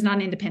First Amendment is not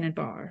an independent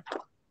bar.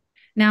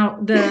 Now,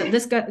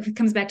 this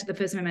comes back to the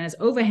First Amendment as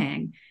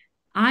overhang.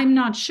 I'm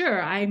not sure.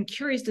 I'm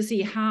curious to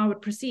see how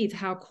it proceeds,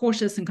 how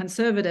cautious and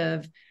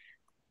conservative,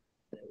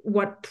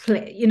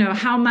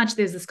 how much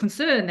there's this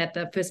concern that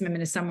the First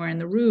Amendment is somewhere in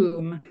the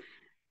room.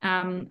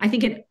 I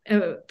think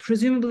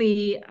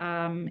presumably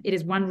it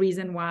is one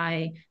reason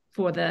why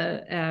for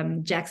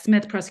the Jack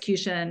Smith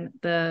prosecution,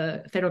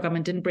 the federal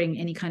government didn't bring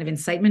any kind of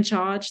incitement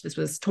charge. This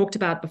was talked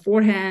about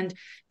beforehand,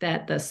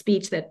 that the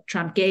speech that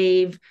Trump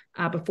gave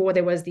before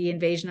there was the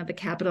invasion of the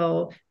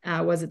Capitol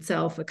was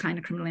itself a kind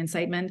of criminal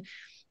incitement.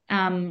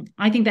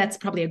 I think that's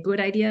probably a good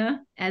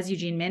idea. As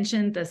Eugene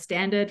mentioned, the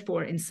standard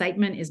for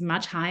incitement is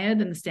much higher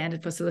than the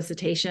standard for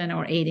solicitation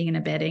or aiding and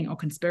abetting or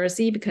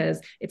conspiracy,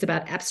 because it's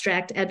about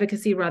abstract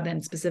advocacy rather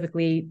than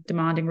specifically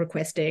demanding,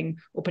 requesting,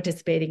 or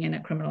participating in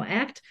a criminal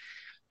act.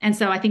 And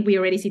so I think we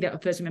already see the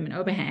First Amendment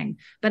overhang.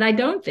 But I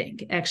don't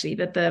think, actually,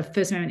 that the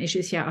First Amendment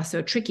issues here are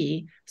so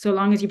tricky, so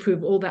long as you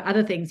prove all the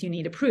other things you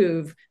need to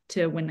prove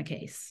to win the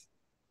case.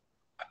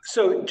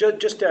 So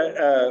just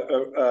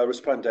to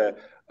respond to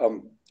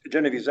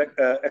Genevieve's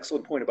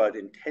excellent point about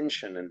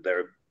intention and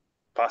there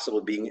possible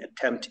being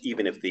attempt,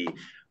 even if the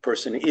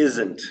person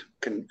isn't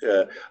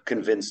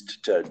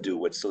convinced to do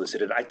what's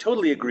solicited. I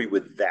totally agree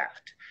with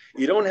that.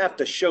 You don't have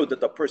to show that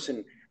the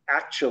person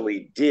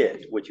actually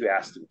did what you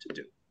asked them to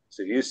do.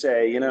 So if you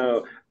say,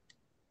 I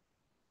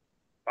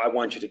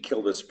want you to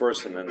kill this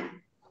person,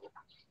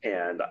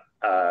 and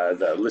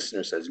the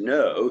listener says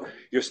no,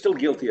 you're still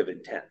guilty of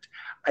intent.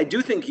 I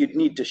do think you'd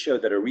need to show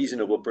that a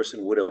reasonable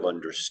person would have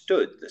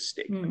understood the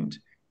statement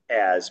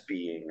as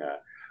being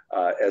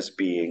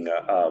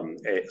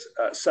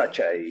such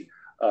a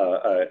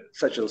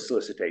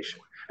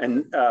solicitation.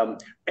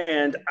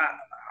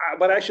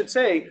 But I should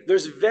say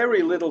there's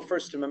very little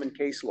First Amendment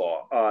case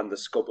law on the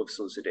scope of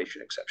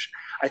solicitation exception.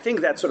 I think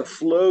that sort of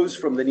flows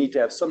from the need to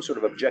have some sort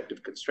of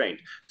objective constraint.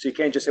 So you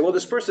can't just say, well,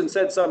 this person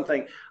said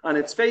something on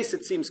its face,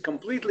 it seems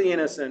completely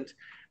innocent,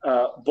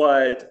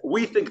 but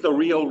we think the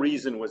real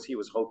reason was he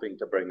was hoping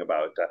to bring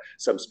about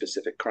some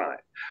specific crime.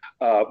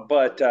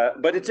 But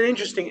it's an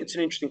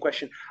interesting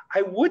question.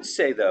 I would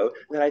say, though,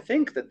 that I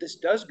think that this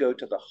does go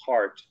to the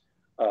heart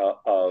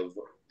of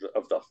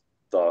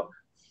the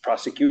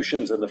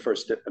prosecutions and the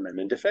First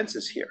Amendment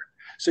defenses here.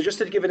 So just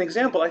to give an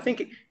example, I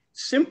think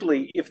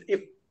simply,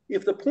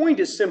 if the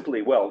point is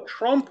simply, well,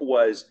 Trump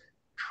was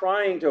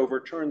trying to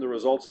overturn the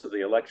results of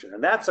the election,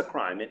 and that's a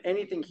crime, and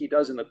anything he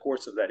does in the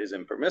course of that is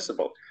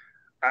impermissible,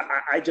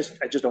 I just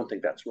don't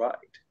think that's right.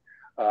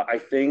 I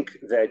think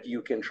that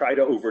you can try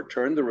to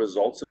overturn the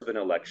results of an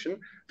election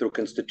through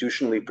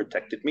constitutionally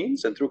protected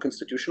means and through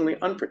constitutionally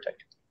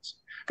unprotected means.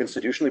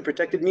 Constitutionally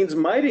protected means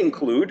might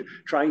include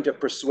trying to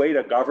persuade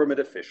a government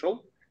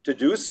official to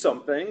do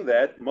something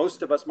that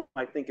most of us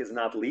might think is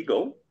not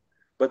legal,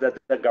 but that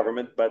the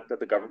government,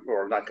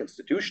 or not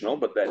constitutional,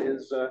 but that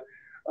is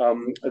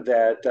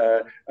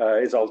that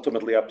is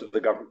ultimately up to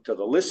the government, to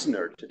the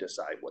listener, to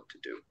decide what to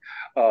do.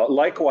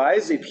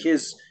 Likewise,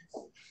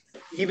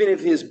 even if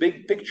his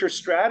big picture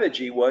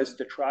strategy was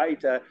to try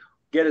to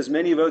get as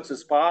many votes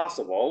as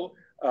possible,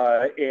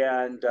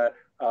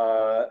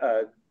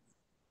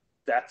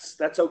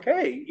 that's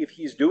okay if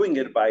he's doing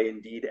it by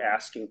indeed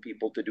asking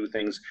people to do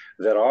things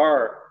that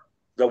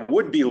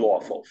would be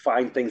lawful,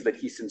 find things that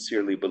he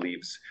sincerely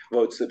believes,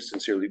 votes that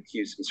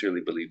he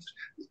sincerely believes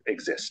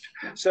exist.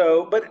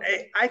 So, but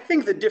I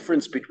think the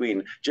difference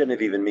between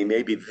Genevieve and me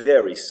may be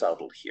very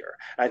subtle here.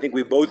 I think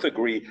we both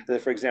agree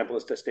that, for example,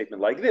 a statement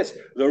like this,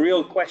 the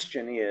real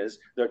question is,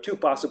 there are two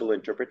possible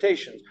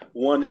interpretations.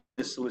 One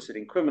is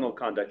soliciting criminal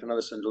conduct, another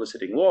is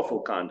soliciting lawful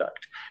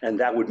conduct. And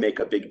that would make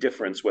a big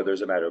difference whether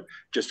it's a matter of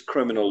just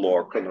criminal law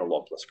or criminal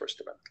law plus First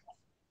Amendment law.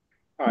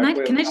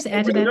 Can I just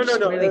add to that?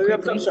 Really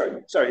quickly? I'm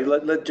sorry.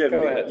 Let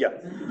Genevieve. Yeah.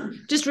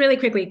 Just really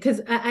quickly, because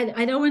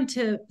I don't want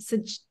to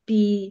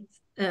be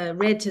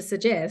read to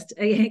suggest,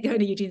 going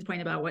to Eugene's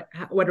point about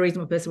what a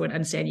reasonable person would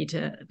understand you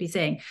to be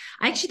saying.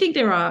 I actually think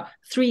there are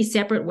three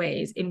separate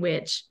ways in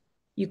which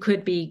you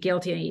could be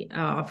guilty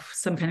of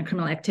some kind of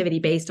criminal activity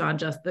based on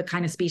just the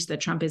kind of speech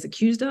that Trump is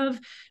accused of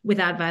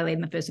without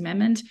violating the First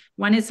Amendment.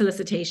 One is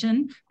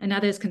solicitation.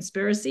 Another is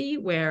conspiracy,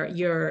 where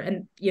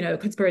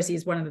conspiracy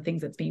is one of the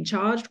things that's being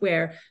charged,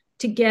 where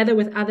together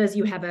with others,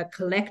 you have a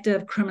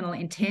collective criminal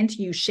intent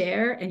you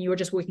share, and you're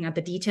just working out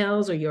the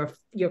details, or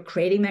you're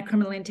creating that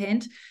criminal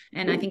intent.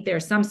 And I think there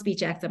are some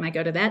speech acts that might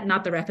go to that,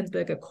 not the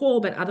Raffensperger call,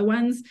 but other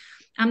ones.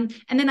 And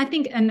then I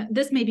think, and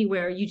this may be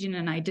where Eugene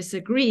and I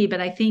disagree, but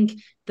I think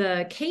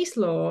the case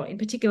law, in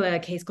particular a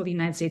case called the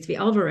United States v.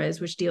 Alvarez,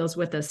 which deals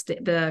with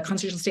the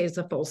constitutional status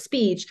of false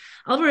speech,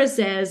 Alvarez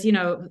says,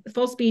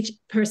 false speech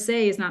per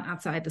se is not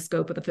outside the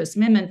scope of the First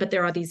Amendment, but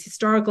there are these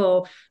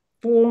historical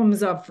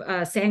forms of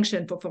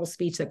sanction for false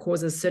speech that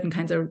causes certain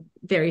kinds of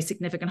very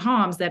significant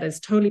harms that is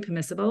totally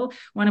permissible,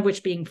 one of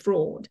which being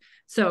fraud.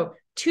 So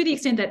to the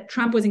extent that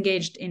Trump was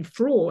engaged in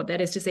fraud, that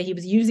is to say he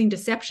was using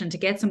deception to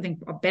get something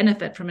of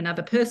benefit from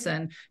another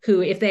person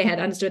who, if they had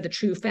understood the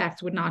true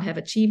facts, would not have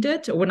achieved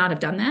it or would not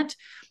have done that.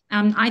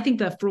 I think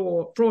the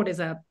fraud is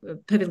a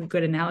perfectly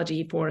good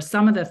analogy for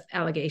some of the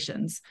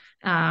allegations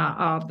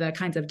of the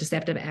kinds of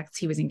deceptive acts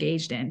he was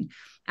engaged in.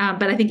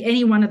 But I think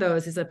any one of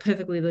those is a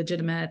perfectly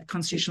legitimate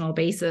constitutional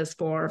basis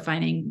for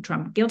finding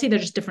Trump guilty. They're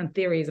just different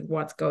theories of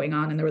what's going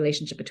on in the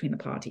relationship between the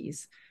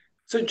parties.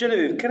 So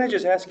Genevieve, can I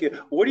just ask you,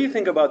 what do you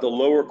think about the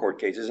lower court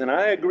cases? And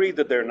I agree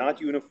that they're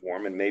not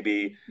uniform, and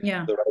maybe the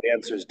right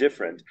answer is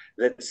different,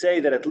 that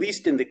say that at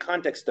least in the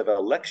context of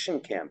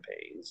election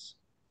campaigns,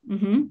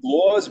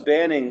 laws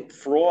banning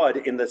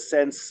fraud in the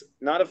sense,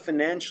 not of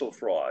financial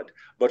fraud,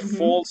 but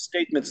false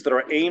statements that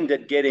are aimed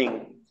at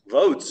getting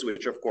votes,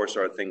 which of course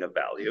are a thing of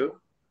value,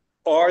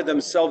 are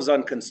themselves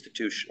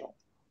unconstitutional.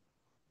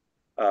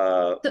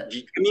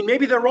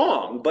 Maybe they're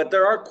wrong, but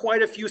there are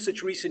quite a few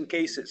such recent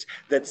cases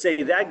that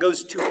say that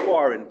goes too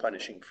far in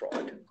punishing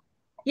fraud.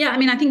 Yeah,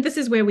 I think this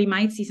is where we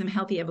might see some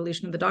healthy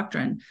evolution of the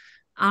doctrine.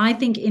 I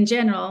think in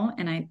general,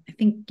 and I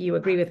think you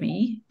agree with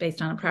me based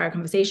on prior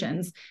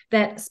conversations,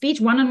 that speech,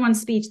 one-on-one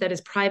speech that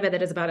is private,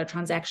 that is about a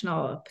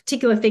transactional,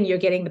 particular thing you're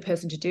getting the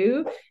person to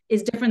do,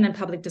 is different than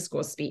public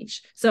discourse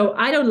speech. So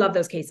I don't love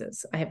those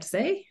cases, I have to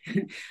say.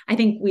 I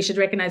think we should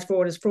recognize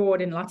fraud as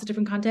fraud in lots of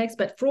different contexts,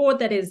 but fraud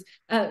that is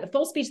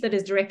false speech that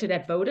is directed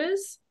at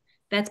voters,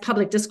 that's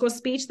public discourse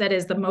speech, that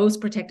is the most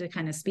protected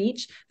kind of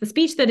speech. The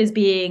speech that is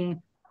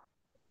being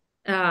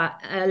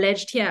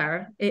alleged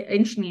here,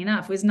 interestingly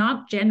enough, was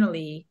not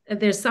generally,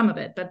 there's some of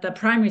it, but the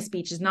primary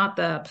speech is not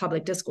the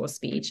public discourse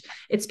speech.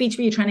 It's speech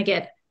where you're trying to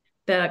get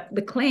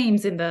the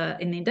claims in the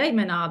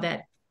indictment are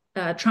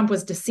that Trump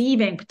was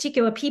deceiving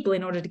particular people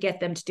in order to get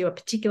them to do a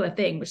particular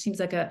thing, which seems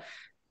like a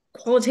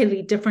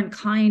qualitatively different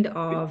kind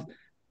of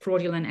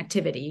fraudulent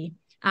activity.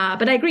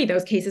 But I agree,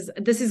 those cases,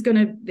 there's going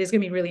to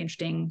be really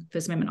interesting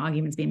First Amendment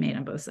arguments being made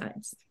on both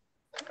sides.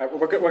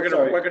 We're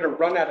going to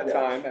run out of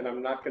time, and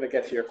I'm not going to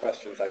get to your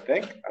questions, I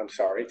think. I'm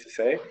sorry to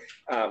say,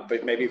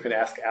 but maybe you can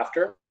ask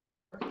after.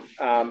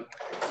 I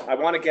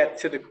want to get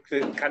to the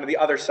kind of the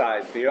other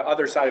side of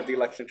the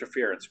election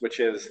interference, which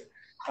is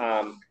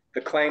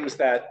the claims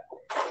that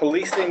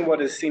policing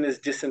what is seen as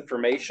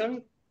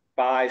disinformation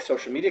by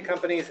social media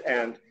companies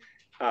and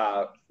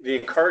the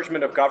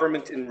encouragement of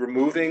government in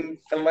removing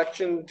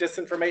election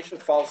disinformation,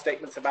 false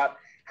statements about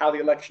how the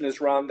election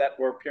is run that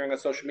were appearing on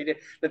social media,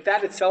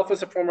 that itself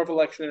is a form of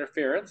election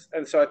interference.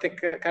 And so I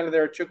think kind of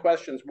there are two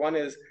questions. One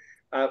is,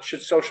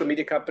 should social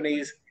media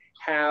companies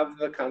have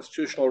the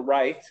constitutional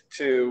right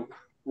to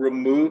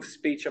remove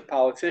speech of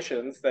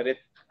politicians that it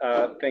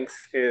thinks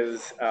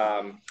is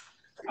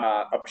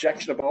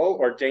objectionable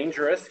or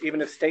dangerous,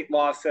 even if state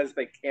law says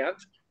they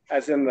can't,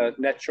 as in the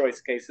net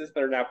choice cases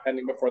that are now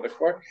pending before the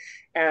court?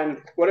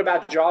 And what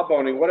about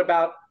jawboning? What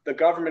about the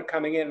government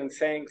coming in and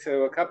saying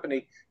to a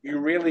company, you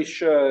really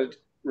should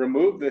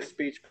remove this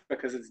speech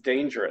because it's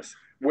dangerous.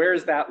 Where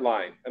is that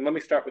line? And let me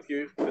start with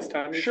you this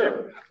time.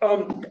 Sure.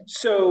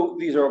 So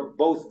these are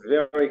both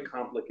very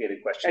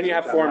complicated questions. And you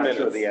have 4 minutes.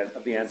 Sure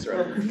of the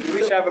answer.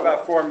 We each have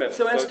about 4 minutes.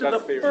 So as to the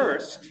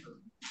first,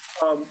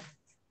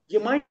 you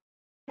might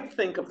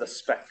think of the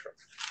spectrum.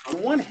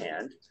 On one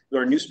hand,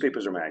 there are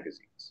newspapers or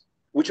magazines,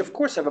 which of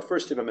course have a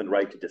First Amendment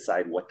right to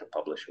decide what to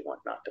publish and what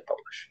not to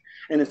publish.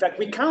 And in fact,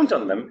 we count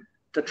on them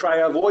to try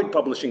to avoid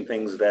publishing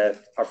things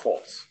that are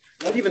false,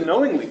 not even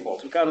knowingly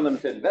false. We count on them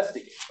to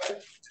investigate,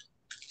 right?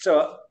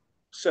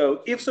 So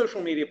if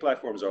social media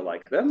platforms are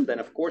like them, then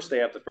of course they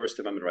have the First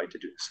Amendment right to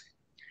do the same.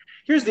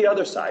 Here's the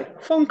other side,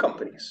 phone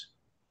companies.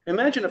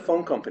 Imagine a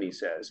phone company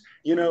says,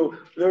 you know,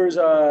 there's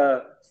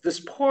this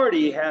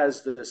party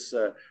has this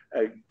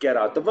get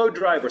out the vote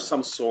drive or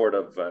some sort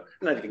of,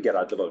 not even get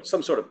out the vote,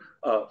 some sort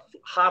of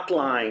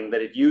hotline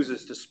that it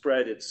uses to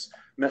spread its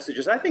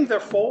messages. I think they're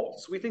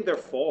false. We think they're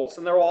false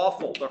and they're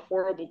awful. They're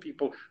horrible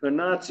people. They're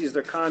Nazis.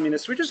 They're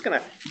communists. We're just going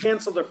to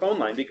cancel their phone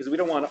line because we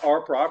don't want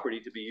our property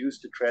to be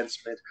used to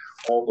transmit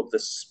all of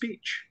this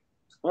speech.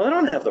 Well, they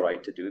don't have the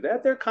right to do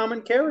that. They're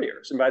common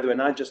carriers. And by the way,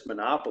 not just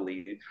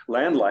monopoly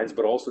landlines,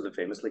 but also the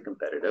famously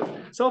competitive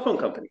cell phone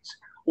companies.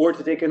 Or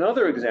to take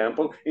another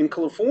example, in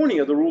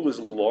California, the rule is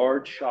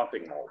large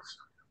shopping malls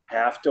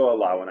have to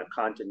allow on a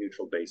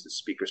content-neutral basis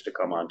speakers to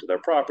come onto their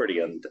property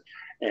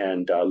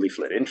and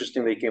leaflet.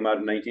 Interestingly, it came out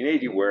in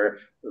 1980 where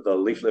the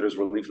leafletters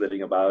were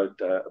leafletting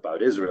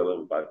about Israel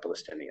and about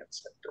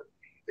Palestinians.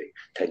 The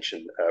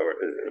tension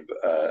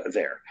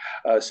there.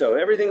 So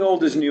everything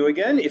old is new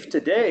again. If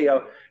today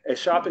a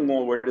shopping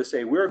mall were to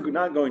say, we're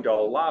not going to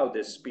allow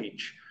this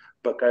speech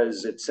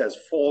because it says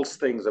false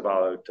things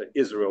about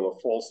Israel or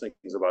false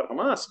things about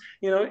Hamas,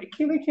 you know,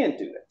 they can't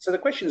do that. So the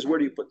question is, where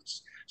do you put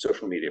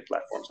social media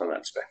platforms on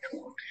that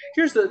spectrum?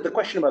 Here's the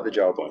question about the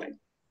jawboning.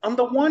 On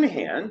the one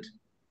hand,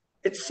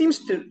 it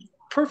seems to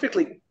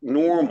perfectly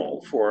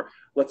normal for,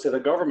 let's say, the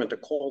government to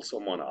call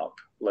someone up,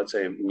 let's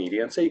say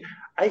media, and say,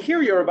 I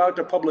hear you're about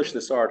to publish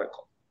this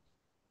article.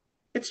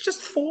 It's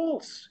just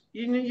false.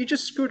 You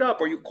just screwed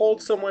up, or you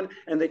called someone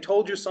and they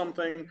told you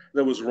something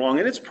that was wrong,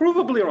 and it's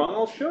provably wrong.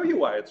 I'll show you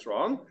why it's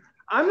wrong.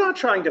 I'm not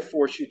trying to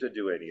force you to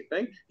do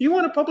anything. You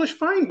want to publish,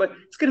 fine, but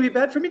it's going to be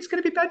bad for me. It's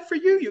going to be bad for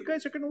you. You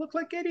guys are going to look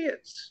like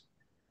idiots.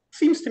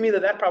 Seems to me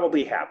that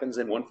probably happens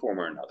in one form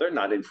or another,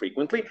 not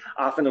infrequently.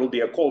 Often it'll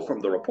be a call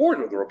from the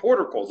reporter. The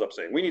reporter calls up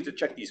saying, we need to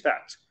check these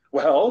facts.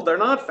 Well, they're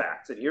not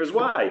facts, and here's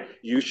why.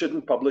 You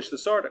shouldn't publish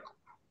this article.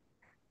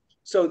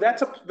 So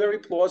that's a very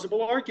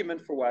plausible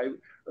argument for why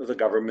the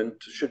government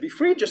should be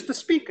free just to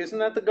speak. Isn't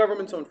that the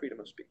government's own freedom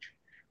of speech?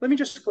 Let me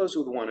just close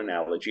with one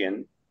analogy,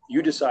 and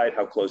you decide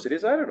how close it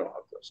is. I don't know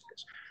how close it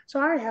is. So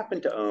I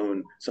happen to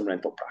own some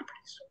rental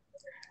properties.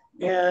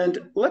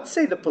 And let's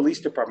say the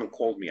police department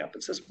called me up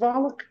and says,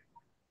 Volokh,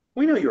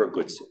 we know you're a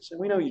good citizen.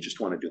 We know you just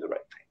want to do the right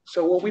thing.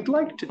 So what we'd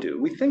like to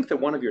do, we think that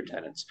one of your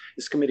tenants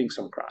is committing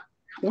some crime.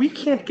 We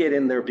can't get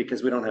in there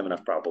because we don't have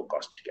enough probable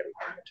cause to get a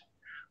warrant.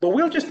 But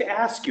we'll just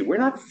ask you. We're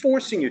not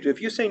forcing you to.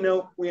 If you say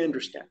no, we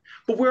understand.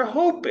 But we're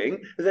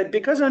hoping that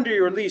because under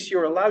your lease,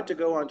 you're allowed to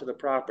go onto the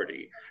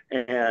property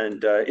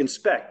and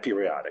inspect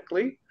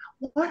periodically.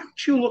 Why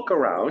don't you look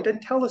around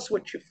and tell us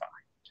what you find?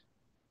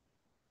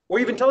 Or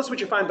even tell us what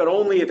you find, but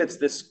only if it's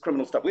this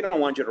criminal stuff. We don't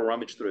want you to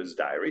rummage through his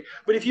diary.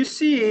 But if you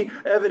see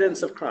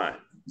evidence of crime,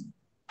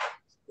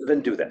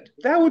 then do that.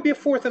 That would be a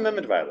Fourth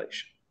Amendment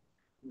violation.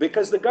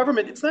 Because the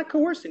government, it's not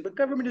coercing, but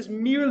government is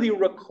merely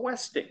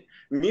requesting,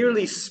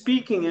 merely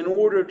speaking in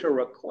order to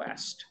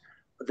request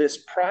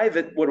this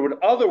private, what would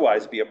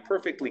otherwise be a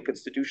perfectly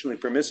constitutionally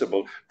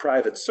permissible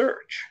private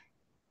search.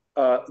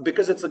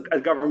 Because it's a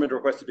government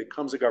request, it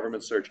becomes a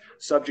government search,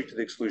 subject to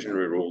the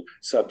exclusionary rule,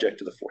 subject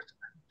to the Fourth Amendment.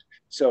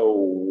 So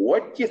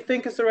what do you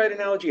think is the right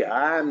analogy?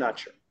 I'm not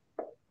sure.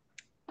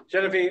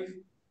 Genevieve,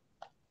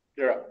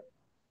 you're up.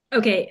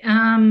 Okay,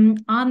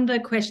 on the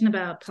question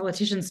about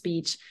politician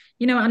speech,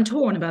 you know, I'm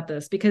torn about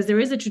this because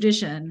there is a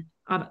tradition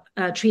of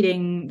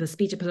treating the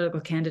speech of political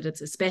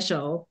candidates as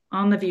special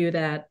on the view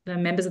that the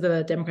members of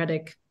the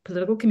Democratic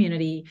political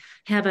community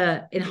have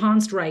an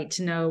enhanced right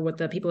to know what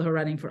the people who are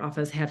running for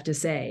office have to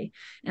say.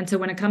 And so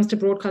when it comes to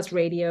broadcast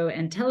radio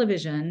and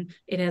television,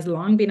 it has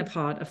long been a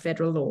part of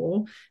federal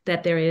law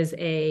that there is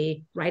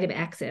a right of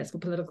access for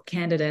political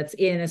candidates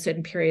in a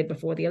certain period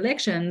before the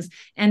elections.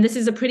 And this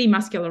is a pretty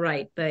muscular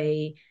right.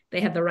 They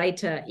have the right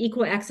to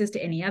equal access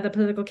to any other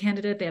political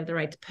candidate. They have the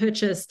right to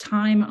purchase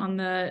time on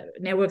the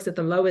networks at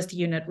the lowest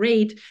unit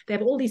rate. They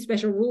have all these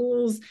special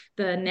rules.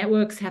 The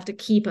networks have to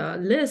keep a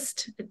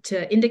list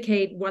to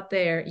indicate what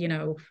their, you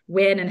know,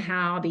 when and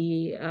how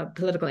the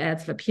political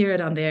ads have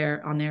appeared on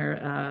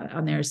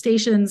their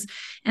stations.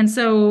 And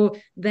so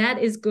that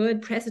is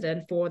good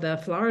precedent for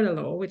the Florida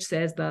law, which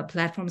says the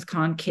platforms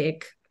can't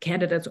kick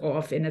candidates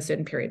off in a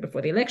certain period before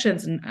the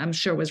elections, and I'm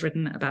sure was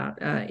written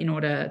about in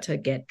order to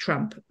get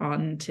Trump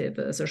onto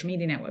the social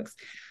media networks.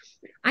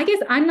 I guess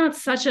I'm not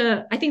such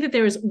a, I think that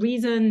there is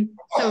reason,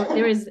 so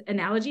there is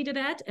analogy to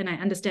that, and I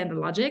understand the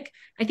logic.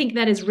 I think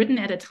that is written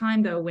at a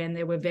time, though, when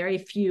there were very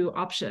few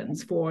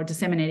options for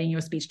disseminating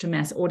your speech to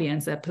mass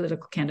audience that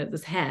political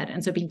candidates had.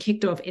 And so being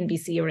kicked off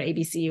NBC or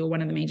ABC or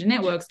one of the major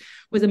networks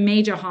was a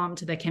major harm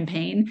to the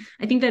campaign.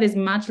 I think that is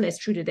much less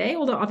true today,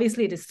 although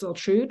obviously it is still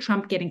true.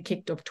 Trump getting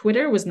kicked off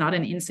Twitter was not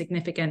an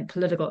insignificant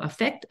political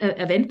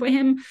event for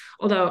him,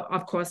 although,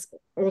 of course,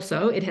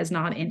 also, it has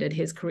not ended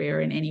his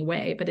career in any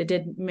way, but it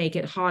did make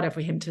it harder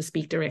for him to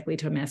speak directly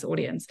to a mass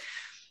audience.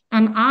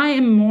 I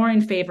am more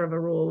in favor of a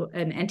rule,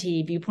 an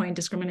anti-viewpoint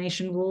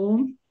discrimination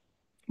rule,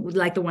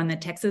 like the one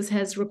that Texas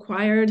has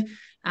required,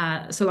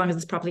 so long as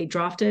it's properly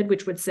drafted,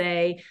 which would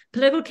say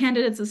political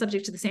candidates are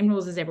subject to the same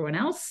rules as everyone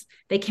else.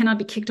 They cannot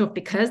be kicked off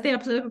because they are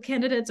political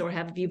candidates or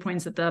have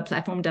viewpoints that the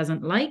platform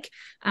doesn't like.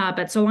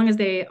 But so long as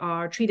they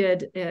are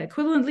treated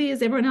equivalently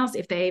as everyone else,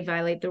 if they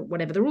violate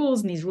whatever the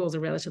rules, and these rules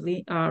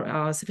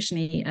are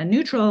sufficiently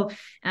neutral,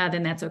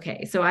 then that's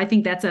okay. So I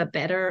think that's a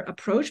better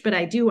approach, but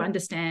I do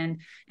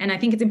understand, and I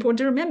think it's important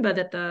to remember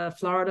that the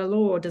Florida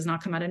law does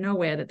not come out of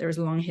nowhere, that there is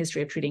a long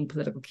history of treating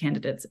political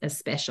candidates as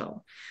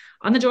special.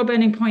 On the jaw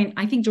burning point,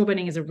 I think jaw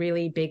burning is a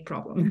really big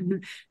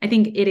problem. I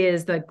think it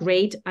is the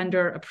great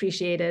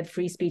underappreciated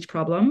free speech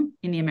problem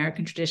in the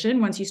American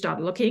tradition. Once you start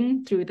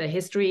looking through the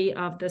history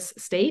of this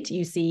state,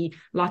 you see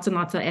lots and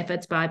lots of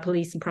efforts by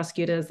police and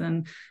prosecutors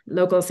and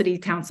local city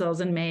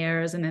councils and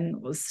mayors and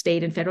then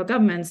state and federal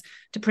governments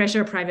to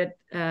pressure private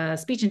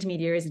speech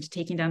intermediaries into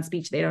taking down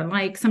speech they don't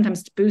like,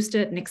 sometimes to boost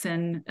it.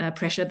 Nixon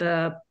pressured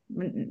the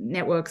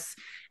networks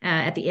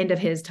at the end of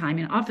his time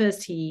in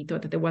office. He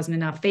thought that there wasn't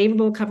enough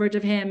favorable coverage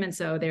of him. And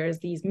so there's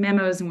these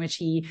memos in which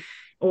he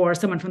or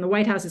someone from the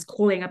White House is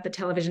calling up the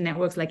television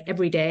networks like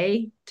every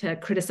day to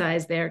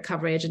criticize their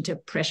coverage and to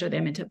pressure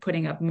them into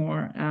putting up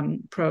more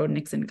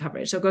pro-Nixon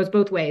coverage. So it goes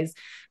both ways,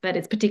 but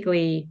it's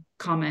particularly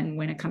common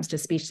when it comes to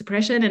speech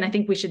suppression. And I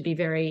think we should be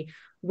very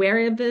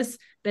wary of this.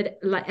 But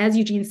as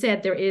Eugene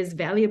said, there is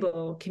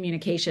valuable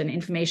communication,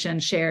 information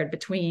shared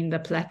between the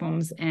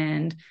platforms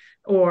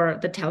or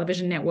the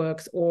television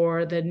networks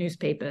or the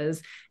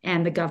newspapers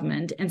and the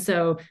government. And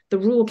so the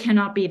rule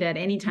cannot be that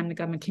anytime the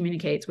government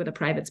communicates with a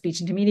private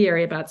speech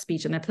intermediary about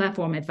speech on their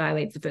platform, it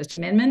violates the First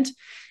Amendment.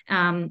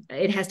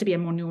 It has to be a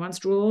more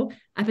nuanced rule.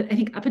 I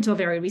think up until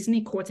very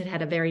recently, courts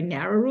had a very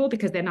narrow rule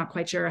because they're not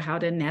quite sure how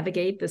to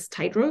navigate this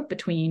tightrope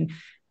between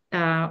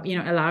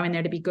allowing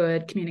there to be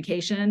good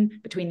communication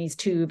between these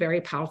two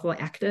very powerful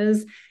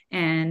actors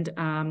and,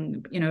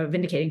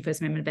 vindicating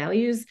First Amendment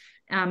values.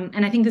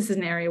 And I think this is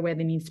an area where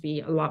there needs to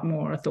be a lot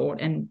more thought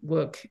and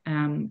work.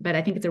 But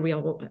I think it's a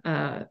real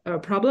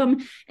problem.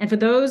 And for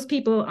those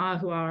people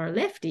who are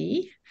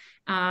lefty,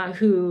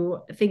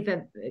 who think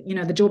that,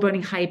 the jaw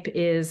burning hype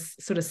is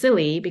sort of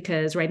silly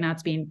because right now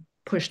it's being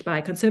pushed by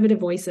conservative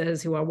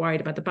voices who are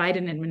worried about the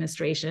Biden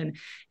administration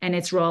and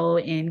its role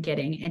in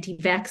getting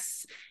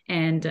anti-vax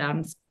and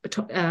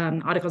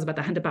articles about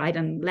the Hunter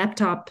Biden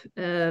laptop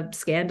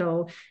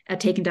scandal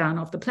taken down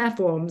off the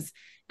platforms.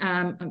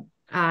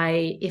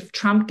 If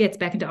Trump gets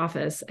back into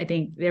office, I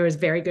think there is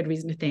very good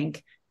reason to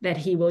think that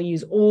he will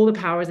use all the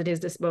powers at his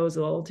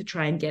disposal to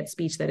try and get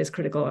speech that is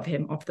critical of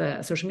him off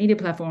the social media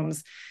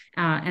platforms.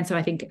 And so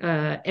I think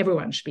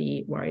everyone should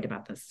be worried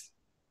about this.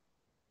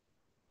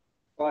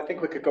 Well, I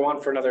think we could go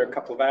on for another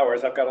couple of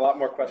hours. I've got a lot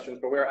more questions,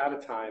 but we're out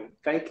of time.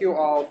 Thank you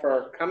all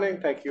for coming.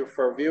 Thank you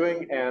for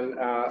viewing. And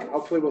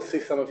hopefully we'll see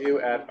some of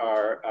you at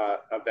our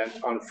event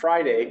on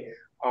Friday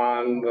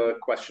on the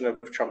question of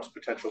Trump's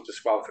potential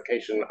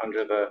disqualification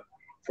under the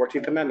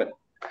 14th Amendment.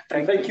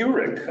 Thank you,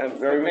 Rick. I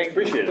very much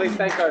appreciate it. Please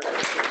thank our...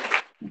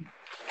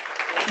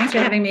 Thanks for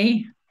having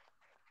me.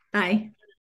 Bye.